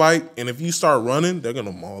test bite, and if you start running, they're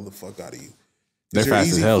gonna maul the fuck out of you. They're You're fast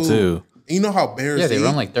as easy hell food. too. And you know how bears? Yeah, they eat?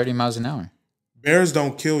 run like 30 miles an hour. Bears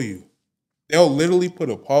don't kill you. They'll literally put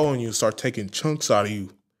a paw on you and start taking chunks out of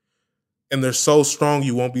you. And they're so strong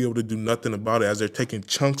you won't be able to do nothing about it as they're taking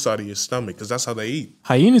chunks out of your stomach because that's how they eat.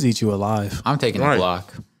 Hyenas eat you alive. I'm taking Right. a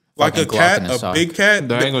Glock. Like a Fucking Glock cat, in the a sock. big cat.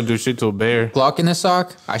 They ain't gonna do shit to a bear. Glock in the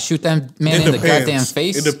sock. I shoot that man It in the depends. goddamn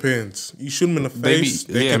face. It depends. You shoot them in the They be- face.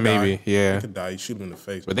 They yeah, could maybe, die. yeah. They could die. You shoot them in the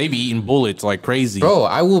face. But they be eating bullets like crazy. Bro,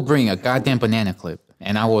 I will bring a goddamn banana clip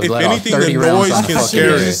and I will If let anything, off 30 the rounds noise on the can fucking scare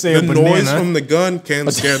bear. it. Say The a noise banana. from the gun can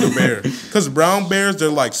scare the bear. Because brown bears, they're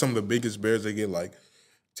like some of the biggest bears. They get like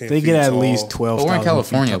 10 They feet get at tall. least 12. But we're in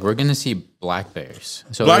California. We're going to see black bears.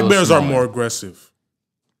 So Black those bears are smaller. more aggressive.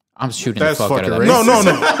 I'm shooting That's the fuck out of that. fucking No, bear.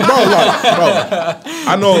 no, no, bro.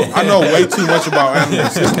 I know way too much about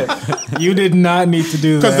animals You did not need to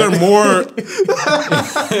do because that. they're more.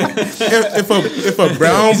 if a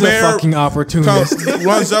brown He's a bear fucking opportunist.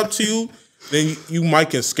 runs up to you, then you might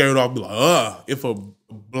get scared off. Be like, If a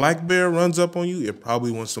black bear runs up on you, it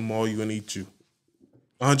probably wants to maul you and eat you.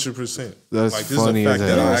 100%. That's like this funny is a as fact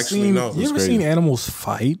that hell. I actually know. You ever crazy. seen animals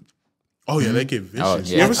fight? Oh yeah, they get vicious. Oh,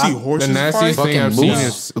 You yeah. ever see The horses nastiest fight? thing I've Fucking seen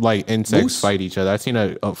moose. is like insects Moose? fight each other. I've seen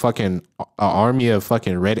a fucking army of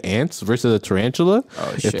fucking red ants versus a tarantula.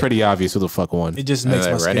 It's shit. pretty obvious who the fuck won. It just makes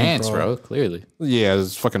my Red skin ants, crawl. bro. Clearly. Yeah,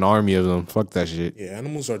 there's a fucking army of them. Fuck that shit. Yeah,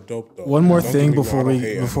 animals are dope though. One more Don't get thing me wrong, before I don't hate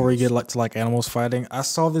we animals. get like to like animals fighting. I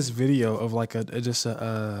saw this video of like a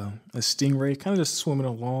stingray kind of just swimming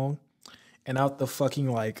along, and out the fucking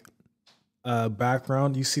like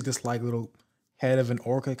background you see this like little head of an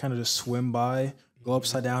orca kind of just swim by, go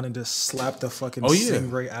upside down and just slap the fucking yeah.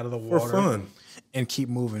 stingray out of the for water fun. and keep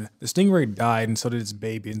moving. The stingray died and so did its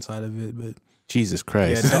baby inside of it, but Jesus yeah,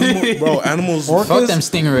 Christ. Bro, animals. Orcas- Fuck them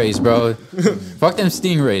stingrays, bro. Fuck them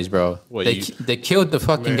stingrays, bro. What, They, you- they killed the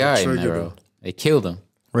fucking Man, guy, triggered bro. him. They killed him.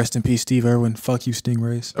 rest in peace, Steve Irwin. Fuck you,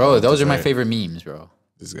 stingrays. Bro, those are my right. favorite memes, bro.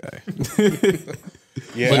 This guy.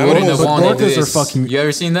 Yeah, He wouldn't animals. have wanted orcas are this. fucking- You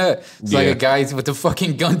ever seen that? It's like Yeah. a guy with a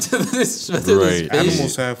fucking gun to this. To Right. This face.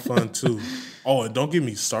 Animals have fun too. Oh, and don't get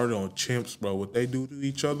me started on chimps, bro. What they do to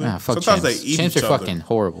each other. Nah, fuck Sometimes chimps. they eat Chimps each are other. fucking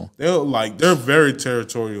horrible. They're very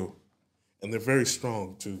territorial, and they're very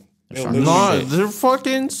strong too. They'll strong. literally- No, they're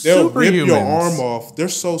fucking They'll rip superhumans. your arm off. They're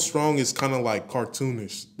so strong, it's kind of like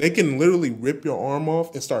cartoonish. They can literally rip your arm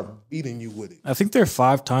off and start beating you with it. I think they're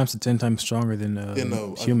 5 times to 10 times stronger than In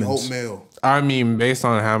a humans. adult male. I mean, based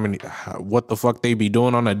on what the fuck they be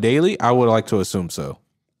doing on a daily, I would like to assume so.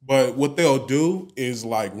 But what they'll do is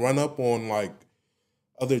like run up on like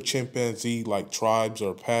other chimpanzee like tribes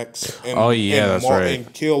or packs. And, that's right.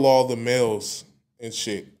 And kill all the males and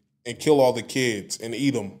shit, and kill all the kids and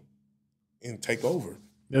eat them and take over.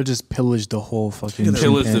 They'll just pillage the whole fucking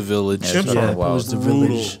Pillage the village. Yeah, Chimps are pillage the brutal,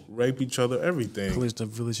 village. rape each other, everything. Pillage the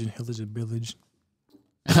village and pillage the village.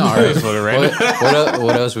 All right. For the random.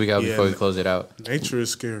 What else we got Yeah. before we close it out? Nature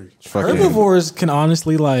is scary. Fucking, Herbivores can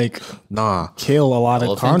honestly like nah. kill a lot of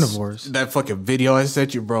Elephants? carnivores. That fucking video I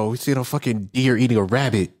sent you, bro. We seen a fucking deer eating a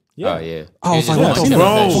rabbit. Oh yeah. I was You like, just what watching the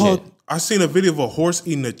that Bro, shit. I seen a video of a horse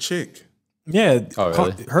eating a chick. Yeah, Oh,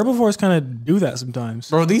 really? herbivores kind of do that sometimes.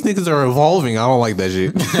 Bro, these niggas are evolving. I don't like that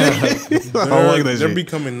shit. I don't like that They're shit.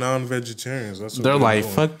 becoming non-vegetarians. That's what They're like,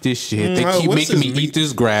 doing. fuck this shit. They how- keep what's making me this meat? eat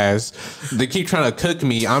this grass. They keep trying to cook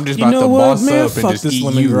me. I'm just You about know to what, boss man? up and Fuck just this eat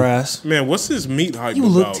you. lemongrass. Man, what's this meat hype You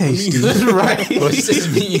about? look Let tasty. me- Right? What's this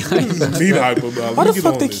mean? meat hype about? Why Let the me get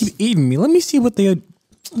fuck on they this. keep eating me? Let me see what they.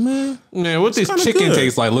 Man, Man, what this kinda chicken good.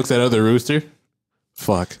 tastes like? Looks at other rooster.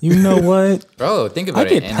 Fuck. you know what? Bro, think about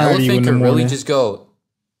get it. An tired of you elephant in the could really morning. just go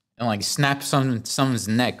and like snap someone's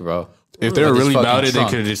neck, bro. If they're With this really fucking about it, they trunk.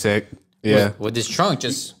 could have just said, yeah. With this trunk,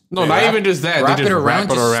 just No, not even just that. They wrap just it around, wrap it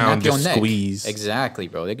just around, snap your just neck. squeeze. Exactly,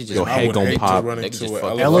 bro. They could just Your I head would gonna hate to pop. run They into just an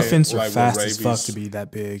fucking- elephant, Elephants are like, with fast as fuck rabies. to be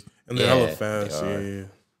that big. And they're Yeah, hella fast. they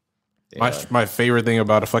Yeah, are. yeah. My favorite thing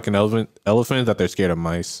about a fucking elephant is that they're scared of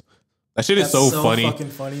mice. That shit is so funny.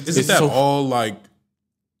 funny. Isn't that all like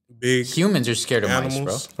big Humans are scared of mice, bro.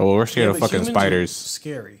 animals? Oh, well, we're scared of fucking spiders.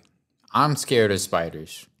 Scary. I'm scared of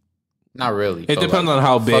spiders. Not really. It depends on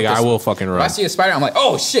how big I will fucking If I run. see a spider, I'm like,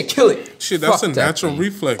 oh shit, kill it. Shit, that's Fuck a that natural thing.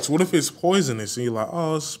 reflex. What if it's poisonous and you're like,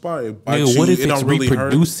 oh, it's a spider. It bites Nigga, you, what if it it's don't really hurt?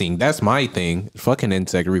 reproducing? That's my thing. Fucking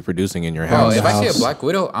insect reproducing in your Bro, house. if I see house. a black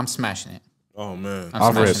widow, I'm smashing it. Oh man, I'm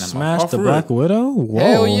Off smashing rip. them. Smash Off the rip. Black Widow? Whoa.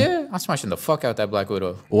 Hell yeah. I'm smashing the fuck out that black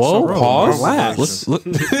widow. Whoa, Bro, pause. relax. Let's look.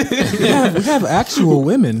 We have actual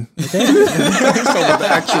women. Okay?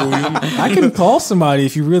 I can call somebody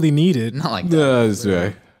if you really need it. Not like that. That's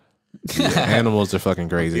right. Yeah, animals are fucking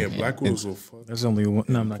crazy. yeah, black widows will fuck There's only one.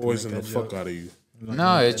 No, I'm not going to poison the fuck out of you.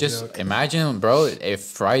 No, it's just imagine, bro, it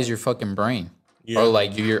fries your fucking brain. Yeah. Or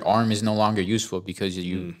like your arm is no longer useful because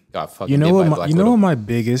you got fucking You know bit what? by a My, black you know widow. what my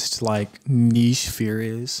biggest like niche fear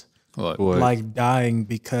is? What? What? Like dying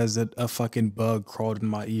because a fucking bug crawled in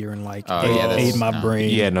my ear and like Oh, ate, yeah, that's- ate my no. brain.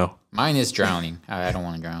 Yeah, no. Mine is drowning. I don't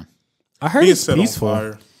want to drown. I heard Being it's set peaceful.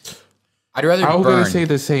 on fire. I'd rather I was burn. gonna say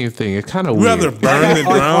the same thing. It's kind of You weird. rather burn than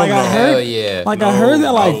drown? like I though. heard- Hell yeah. Like I heard that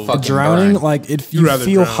No, like fucking drowning, burn. like if You'd you rather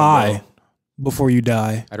feel drown, high before you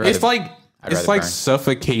die. I'd rather, It's like I'd it's rather like burn.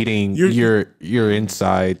 suffocating You're- your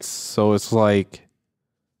insides. So it's like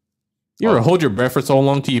you ever hold your breath for so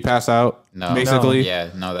long till you pass out. No. basically.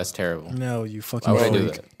 Yeah, no, that's terrible. No, you fucking Why would I do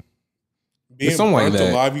freak. that? Being something like burnt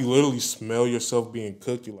that. alive, you literally smell yourself being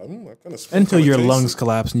cooked. You're like, I kind of Until your lungs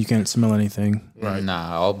collapse and you can't smell anything. Right.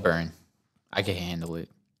 Nah, I'll burn. I can handle it.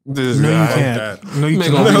 This No, you guy. can't. that. No, you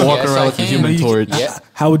Man cannot. gonna be walking Yes, I around with a can. human No, you torch. Yeah,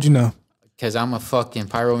 How would you know? because I'm a fucking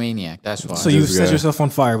pyromaniac. That's why. So you This set guy. yourself on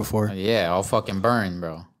fire before? Yeah, I'll fucking burn,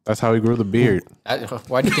 bro. That's how he grew the beard.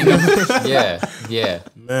 Why do you think I'm... Yeah.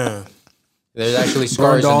 Man, There's actually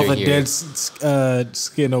scars Burned all under the here. dead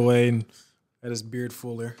skin away and had his beard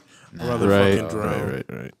fuller. I'd rather Right, fucking drown.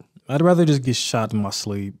 right. I'd rather just get shot in my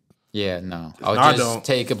sleep. Yeah, no. I'll I just don't.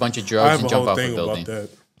 take a bunch of I drugs have and a jump whole off a thing building. about that.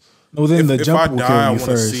 Well, then the If I jump will die, kill I you want to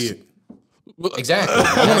first. see it. Exactly.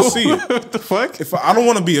 I want to see it. What the fuck? If I don't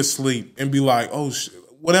want to be asleep and be like, oh,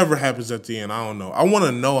 whatever happens at the end, I don't know. I want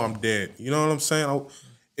to know I'm dead. You know what I'm saying?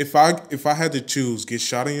 If I had to choose, get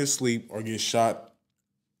shot in your sleep or get shot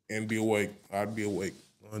and be awake, I'd be awake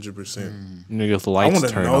 100%. Niggas I lights want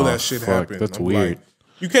to turn know off. that shit Fuck, happened. That's I'm weird. like,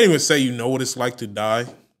 you can't even say you know what it's like to die.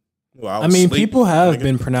 Well, I mean, was people sleeping, have nigga.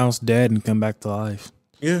 been pronounced dead and come back to life.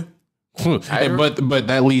 Yeah. but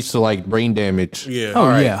that leads to like brain damage. Yeah. Oh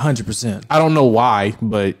right. yeah, 100%. I don't know why,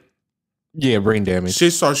 but yeah, brain damage.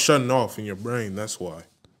 Shit starts shutting off in your brain. That's why.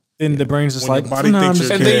 Then the brain's just When like, your body nah, I'm thinks just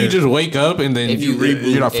you're And then you dead. just wake up and then If you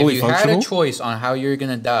you're not fully if you had functional. a choice on how you're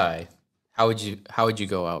gonna die, how would you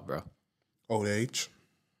go out, bro? Old age.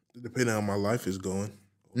 Depending on how my life is going.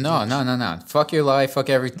 No. Fuck your life. Fuck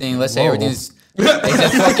everything. Let's say everything's.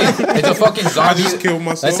 It's a fucking zombie. just killed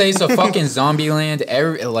myself. Let's say it's a fucking zombie land.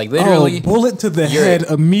 Like oh, literally, bullet to the you're- head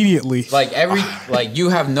immediately. like you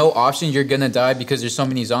have no option. You're gonna die because there's so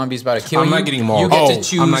many zombies about to kill I'm you. not getting mauled. You get Oh, to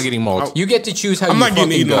choose. I'm not getting mauled. You get to choose how I'm you not getting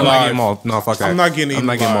fucking eaten go. I'm not alive. getting mauled. No, fuck that. I'm not getting I'm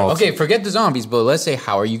not eaten getting alive. mauled. Okay, forget the zombies, but let's say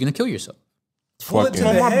how are you gonna kill yourself? bullet Fuck to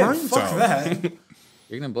it. the my head. brains Fuck out. that.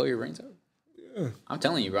 You're gonna blow your brains out. I'm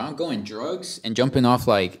telling you, bro. I'm going drugs and jumping off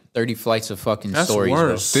like 30 flights of fucking That's stories,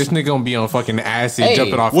 worse. This nigga gonna be on fucking acid, Hey,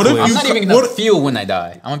 jumping off what if cliffs. I'm not even gonna feel when I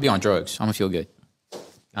die. I'm gonna be on drugs. I'm gonna feel good.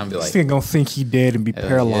 I'm gonna be This like nigga gonna think he dead and be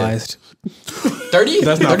paralyzed. 30?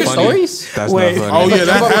 That's not 30 funny. stories? That's Wait. not funny. Oh yeah, Jump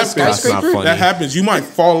that off a happens. That's not funny. That happens. You might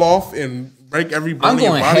fall off and break every bone I'm in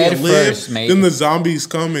your going body head and live. first, mate. Then the zombies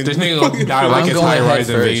come and This nigga gonna die like I'm it's going high head rise first.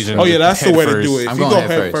 invasion. Oh yeah, that's the Head way to first. do it. If I'm you going go head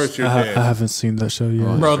head first. first, you're I dead. haven't seen that show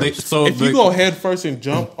yet. Bro, If you go head first and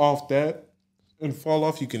jump off that and fall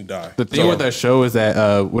off, you can die. the thing with that show is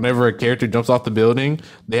that whenever a character jumps off the building,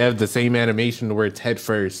 they have the same animation where it's head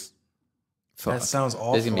first. That sounds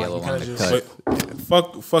awful. This is gonna be a Like, little you on kinda the just-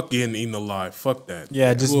 cut. Fuck getting eaten alive. Fuck that.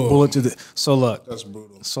 Yeah, just Ugh. bullet to the. So look, That's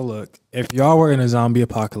brutal. if y'all were in a zombie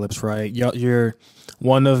apocalypse, right? You're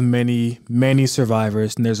one of many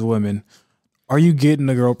survivors, and there's women. Are you getting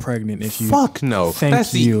a girl pregnant if you? Fuck no. Thank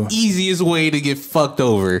That's you. the easiest way to get fucked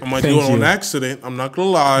over. I might Thank do it on you. accident. I'm not gonna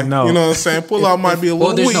lie. No. You know what I'm saying? Pull out might be a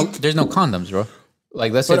Well, little weak. there's no condoms, bro.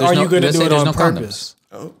 Like, let's say But there's are no, you gonna let's do say it there's on no purpose?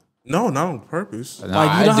 No, not on purpose. Nah,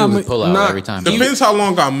 Like, you know I how do many- pull out Nah, every time. Depends how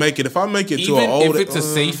long I make it. If I make it to Even an old, if it's a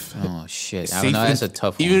safe, Oh shit! I safe don't know. That's a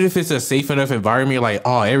tough one. even if it's a safe enough environment, you're like,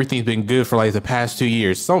 oh, everything's been good for like the past 2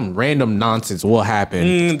 years. Some random nonsense will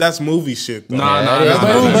happen. that's movie shit. Though. Nah, that is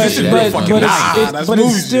nah, movie nah. shit. Nah, That is fucking movie nah. shit. That's but movie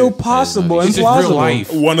it's still shit. possible and It's just real plausible.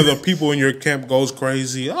 life. One of the people in your camp goes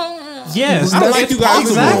crazy. Yes, I don't like that's you guys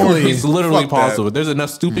exactly. anymore. It's literally Fuck that. possible. There's enough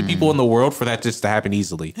stupid people in the world for that just to happen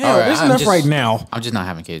easily. Hell, Alright, there's I'm enough just- right now. I'm just not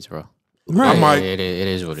having kids, bro. Right. I might- It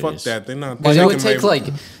is what it Fuck is. that. They're not. Because they it would can take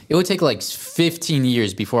make- it would take like 15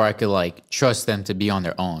 years before I could like trust them to be on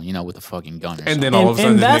their own, you know, with a fucking gun. Or And then all of a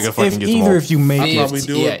sudden, And this that's nigga fucking if gets either involved. of you make I'd it. probably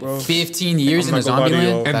do it, bro. 15 years I'm in a not gonna lie zombie to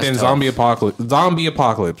you. land. And That's then tough. zombie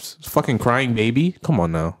apocalypse. Fucking crying baby. Come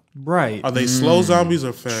on now. Right. Are they slow zombies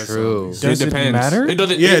or fast True. zombies? Does it matter? It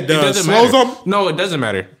doesn't. Yeah, it it does. doesn't Slow matter. zom- No, it doesn't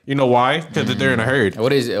matter. You know why? Because they're in a herd.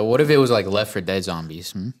 What if it was like Left 4 Dead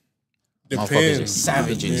zombies? Motherfuckers are Depends.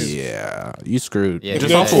 savages. Yeah, you screwed. Yeah, If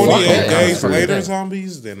just they're off of walking 28 dead. days Walking later dead.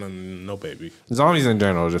 zombies, then no baby. Zombies in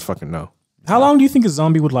general, just fucking no. How long do you think a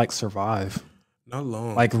zombie would like survive? Not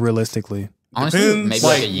long. Like realistically? Honestly, Depends. maybe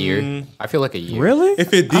like a year. I feel like a year. Really?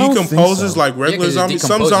 if it I don't think decomposes so. like regular 'cause it's zombies, some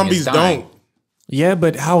decomposing, zombies it's dying. don't. Yeah,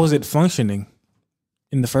 but how is it functioning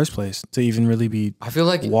in the first place to even really be? I feel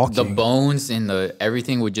like the Walking. bones and the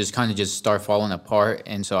everything would just kind of just start falling apart,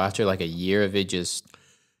 and so after like a year of it just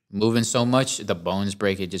moving so much, the bones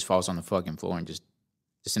break. It just falls on the fucking floor and just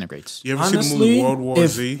disintegrates. You ever see the Honestly, movie World War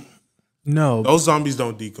if- Z? No. Those zombies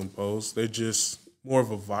don't decompose. They're just more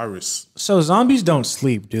of a virus. So zombies don't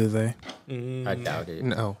sleep, do they? I doubt it.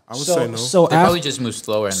 No. I would So say no. so They probably after just move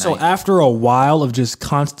slower at so night. after a while of just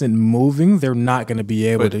constant moving, they're not going to be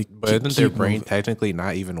able to. But isn't their keep brain moving. technically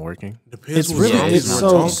not even working? Depends It's what really zombies it's we're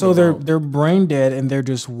so talking so about. they're brain dead and they're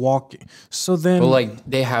just walking. So then But like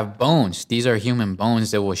they have bones. These are human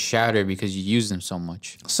bones that will shatter because you use them so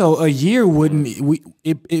much. so a year wouldn't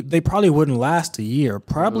they probably wouldn't last a year.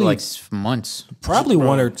 Probably Like months. probably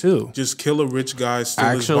one or two. Just kill a rich guy, steal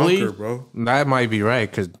Actually, his bunker, bro. that might be right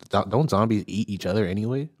because don't zombies eat each other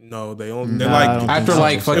anyway? No, they only they're Nah, I like don't After so.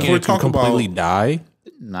 like If we're fucking talking completely about- die.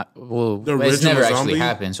 Not well. The It's never original actually zombie?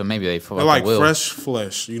 happened, so maybe they fucking they're like will. fresh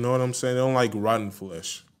flesh. You know what I'm saying? They don't like rotten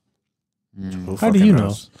flesh. Who How do fucking you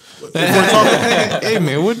knows? know? Hey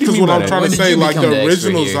man, what do you Because mean what by I'm that? trying When to did say, you like become the the expert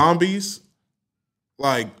original here? zombies,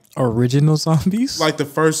 like Original zombies? the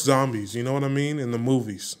first zombies. You know what I mean? In the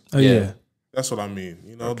movies, oh yeah. that's what I mean.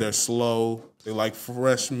 You know, they're slow. They like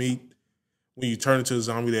fresh meat. When you turn into a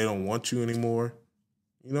zombie, they don't want you anymore.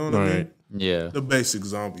 You know what I mean? Right. Yeah. The basic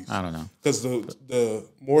zombies. I don't know. Because the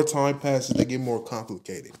more time passes, they get more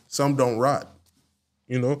complicated. Some don't rot.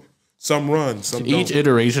 You know, some run. Some Each don't.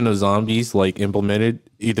 iteration of zombies like implemented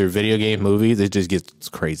either video game movies, it just gets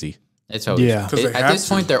crazy. It's always Yeah. 'Cause they at have this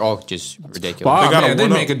to. point they're all just ridiculous. Wow, gotta man, they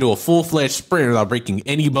one up. make it do a full fledged sprint without breaking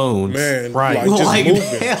any bones. Man, Right. like just Like, moving.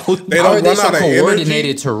 hell, They How are don't they run so out of energy.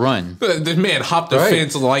 coordinated to run? The man hopped the Right.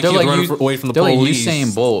 fence like They're he's running you- away from the they're police. like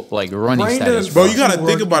Usain Bolt, like running Brain status. doesn't- Bro, you got to Work,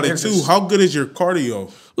 think about they're it too. just- How good is your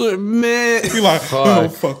cardio? Man, You're like, oh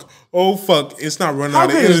fuck, oh fuck, it's not running How out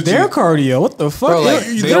of good energy. is their cardio? What the fuck? Bro, like,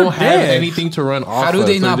 they They're don't have dead. anything to run off. How do of,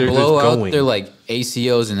 they so not they're just blow out going. their like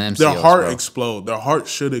ACOs and MCOs? Their heart bro? explode. Their heart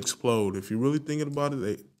should explode. If you're really thinking about it,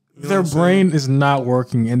 you know Their what I'm saying? brain is not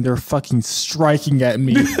working and they're fucking striking at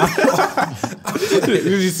me. You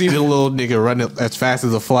see the little nigga running as fast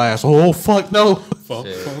as a flash. Oh fuck no! Fuck.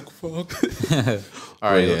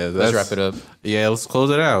 All right, Yeah, let's that's- wrap it up. Yeah, let's close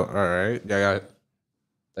it out. All right, yeah,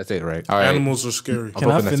 That's it, right? All right, Animals are scary. Can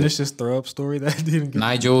I hoping that's finish this throw up story that I didn't get?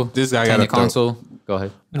 Nigel. This guy got Tainted a throw. console. Go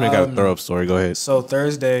ahead. This man got a throw up story. Go ahead. So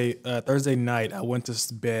Thursday night, I went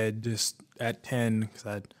to bed just at 10 because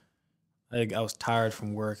I was tired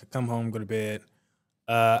from work. I come home, go to bed.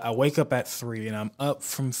 I wake up at 3, and I'm up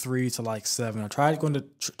from 3 to like 7. I tried going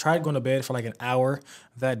to bed for like an hour.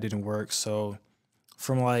 That didn't work. So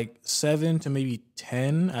from like 7 to maybe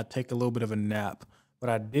 10, I take a little bit of a nap. But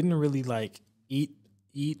I didn't really like eat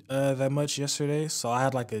that much yesterday. So I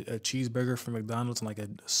had like a cheeseburger from McDonald's and like a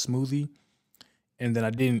smoothie. And then I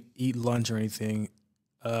didn't eat lunch or anything.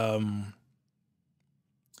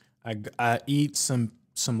 I eat some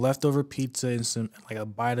leftover pizza and some like a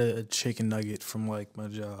bite of a chicken nugget from like my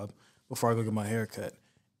job before I go get my haircut.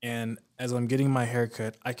 And as I'm getting my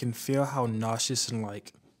haircut, I can feel how nauseous and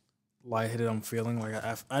like lightheaded I'm feeling. Like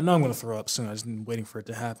I know I'm gonna throw up soon. I just been waiting for it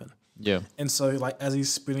to happen. Yeah. And so like as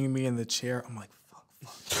he's spinning me in the chair, I'm like, fuck.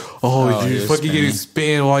 Oh, you're you fucking spinning. getting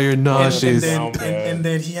spin while you're nauseous. And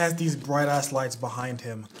then he has these bright ass lights behind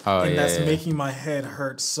him, and that's making my head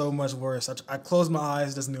hurt so much worse. I close my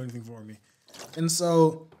eyes, it doesn't do anything for me. And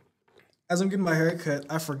so, as I'm getting my hair cut,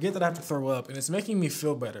 I forget that I have to throw up, and it's making me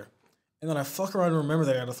feel better. And then I fuck around and remember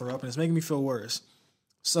that I got to throw up, and it's making me feel worse.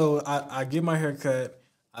 So I get my hair cut,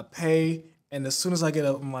 I pay, and as soon as I get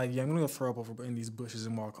up, I'm like, yeah, I'm gonna go throw up over in these bushes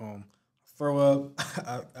and walk home. Throw up,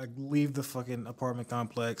 I leave the fucking apartment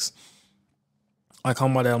complex. I call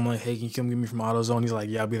my dad, I'm like, hey, can you come get me from AutoZone? He's like,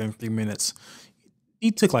 yeah, I'll be there in 3 minutes. He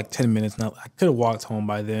took like 10 minutes. Now I could have walked home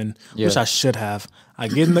by then, which I should have. I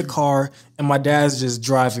get in the car, and my dad's just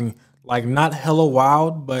driving, like not hella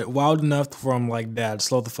wild, but wild enough where I'm like, Dad,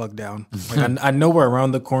 slow the fuck down. Like I know we're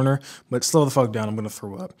around the corner, but slow the fuck down. I'm gonna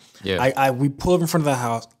throw up. Yeah. We pull up in front of the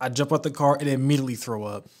house. I jump out the car and immediately throw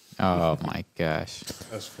up. Oh my gosh.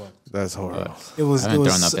 That's fucked. That's horrible. It was. I haven't It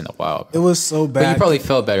thrown was. up in a while. It was so But you bad. probably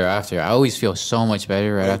felt better after. I always feel so much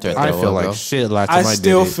better right after I throw I up. feel like bro. shit last time I did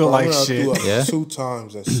still it. feel like I shit. threw up Yeah? 2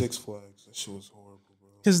 times at Six Flags. That shit was horrible, bro.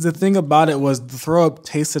 Because the thing about it was the throw up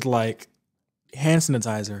tasted like hand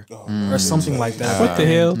sanitizer or something like that. What the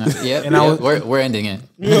hell? Yeah, And I was- we're ending it.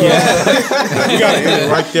 You gotta end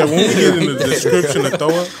it right there. When we get in the description of throw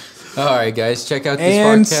up, All right, guys, check out this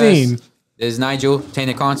And podcast. scene. There's Nigel,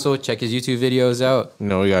 Tainted Console. Check his YouTube videos out. You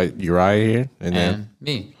know, we got Uriah here, and then And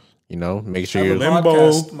me. you know, make sure I have you're. a Limbo.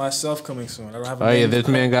 podcast myself coming soon. I don't have. A Oh yeah, name. this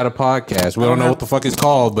man got a podcast. We don't know what the fuck it's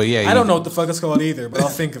called, but yeah, I don't know what the fuck it's called either, but I'll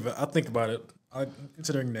think of it. I'll think about it. I'm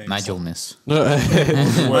considering names. Nigelness.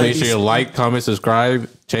 Make sure you like, comment, subscribe.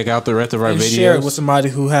 Check out the rest of our And videos. share it with somebody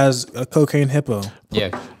who has a cocaine hippo.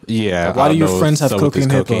 Yeah. Yeah. Why do I your know friends have what's up with this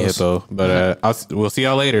cocaine cocaine hippos? hippo? But we'll see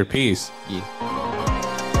y'all later. Peace. Yeah.